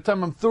out. By the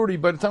time I'm 30,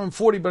 by the time I'm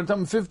 40, by the time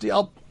I'm 50,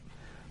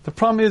 The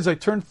problem is, I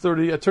turned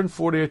 30, I turned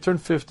 40, I turned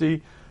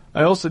 50.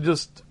 I also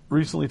just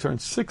recently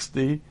turned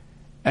 60,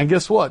 and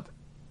guess what?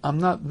 I'm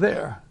not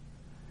there.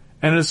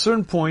 And at a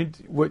certain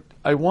point, what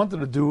I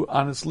wanted to do,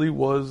 honestly,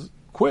 was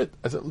quit.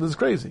 I said, this is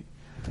crazy.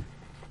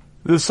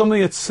 There's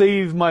something that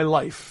saved my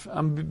life.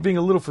 I'm being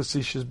a little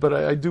facetious, but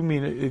I do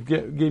mean it.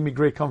 It gave me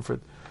great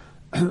comfort.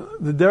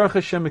 The Derech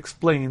Hashem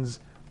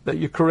explains that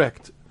you're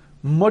correct.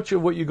 Much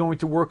of what you're going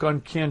to work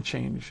on can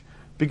change,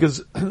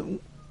 because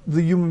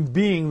the human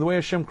being, the way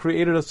Hashem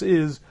created us,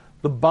 is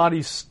the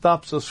body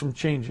stops us from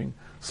changing.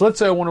 So let's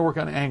say I want to work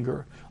on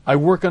anger. I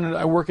work on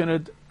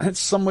it, it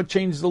somewhat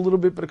changes a little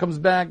bit, but it comes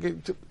back.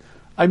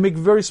 I make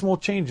very small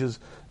changes.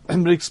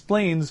 And it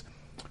explains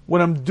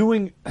what I'm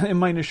doing in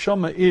my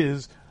neshama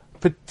is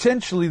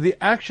potentially the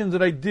actions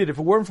that I did. If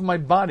it weren't for my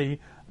body,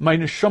 my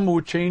neshama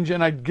would change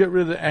and I'd get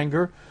rid of the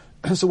anger.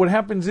 So what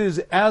happens is,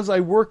 as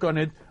I work on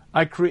it,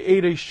 I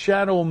create a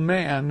shadow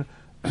man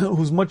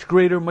who's much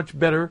greater, much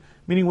better,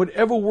 meaning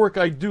whatever work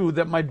I do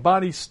that my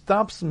body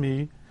stops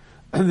me,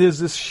 there's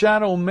this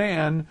shadow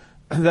man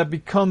that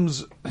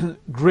becomes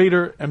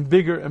greater and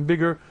bigger and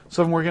bigger.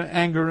 So I'm working on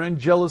anger and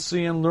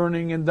jealousy and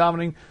learning and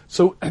dominating.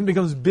 So it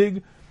becomes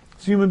big.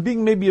 So human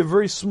being may be a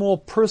very small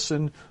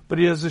person, but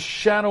he has a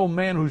shadow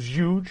man who's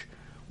huge.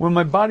 When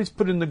my body's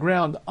put in the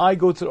ground, I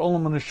go to the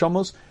Olam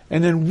HaNeshamos,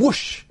 and then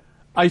whoosh,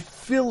 I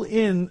fill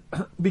in,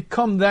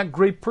 become that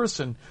great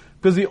person.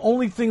 Because the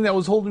only thing that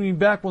was holding me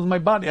back was my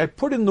body. I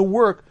put in the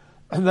work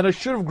that I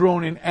should have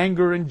grown in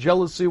anger and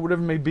jealousy or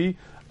whatever it may be.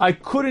 I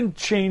couldn't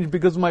change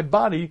because of my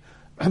body,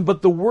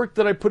 but the work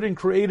that I put in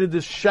created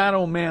this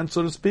shadow man,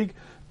 so to speak.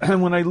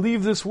 And when I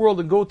leave this world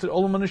and go to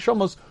Olam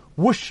HaNeshamos,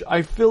 whoosh,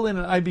 I fill in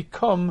and I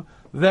become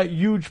that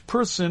huge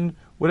person.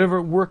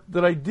 Whatever work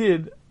that I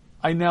did,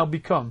 I now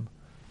become.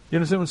 You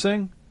understand what I'm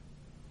saying?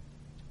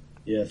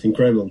 Yes,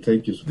 incredible.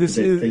 Thank you.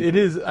 It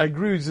is. I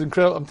agree. It's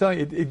incredible. I'm telling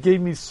you, it gave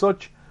me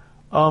such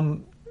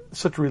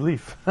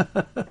relief.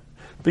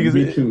 Because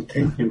me too.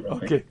 Thank you.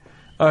 Rabbi. Okay.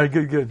 All right.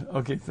 Good.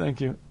 Okay.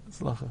 Thank you.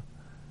 Slacha.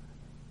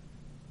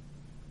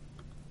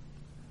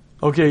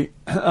 Okay.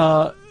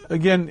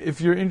 Again,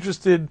 if you're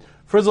interested,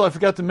 first of all, I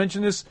forgot to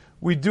mention this.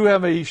 We do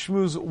have a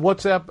Shmuz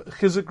WhatsApp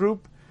Chizuk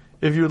group.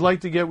 If you would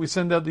like to get, we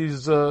send out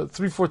these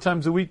 3-4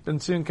 times a week. Ben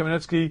Zion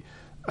Kamenetsky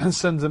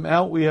sends them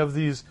out. We have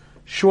these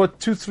short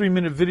 2-3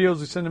 minute videos.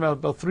 We send them out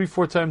about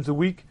 3-4 times a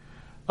week.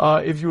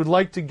 If you would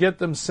like to get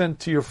them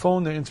sent to your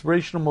phone, they're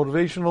inspirational,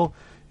 motivational.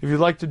 If you'd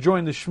like to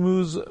join the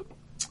Shmuz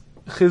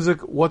Chizuk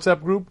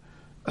WhatsApp group,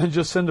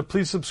 just send a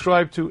please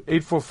subscribe to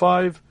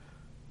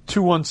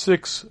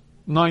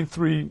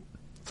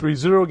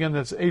 845-216-9330. Again,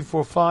 that's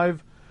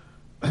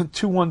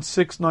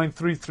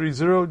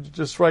 845-216-9330.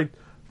 Just write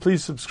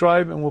please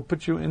subscribe and we'll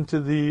put you into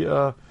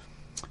the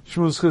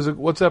Shmuz Chizuk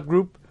WhatsApp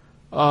group.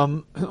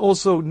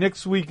 Also,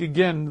 next week,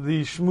 again,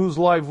 the Shmuz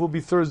Live will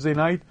be Thursday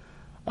night.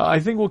 I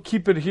think we'll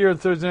keep it here on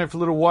Thursday night for a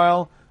little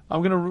while.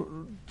 I'm going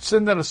to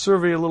send out a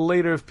survey a little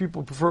later. If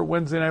people prefer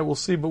Wednesday night, we'll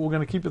see, but we're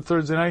going to keep it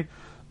Thursday night.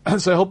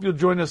 So I hope you'll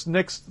join us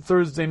next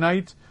Thursday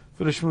night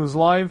for the Shmuz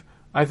Live.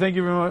 I thank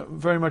you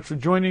very much for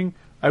joining.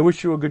 I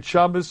wish you a good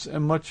Shabbos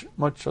and much,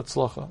 much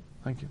Hatzlacha.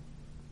 Thank you.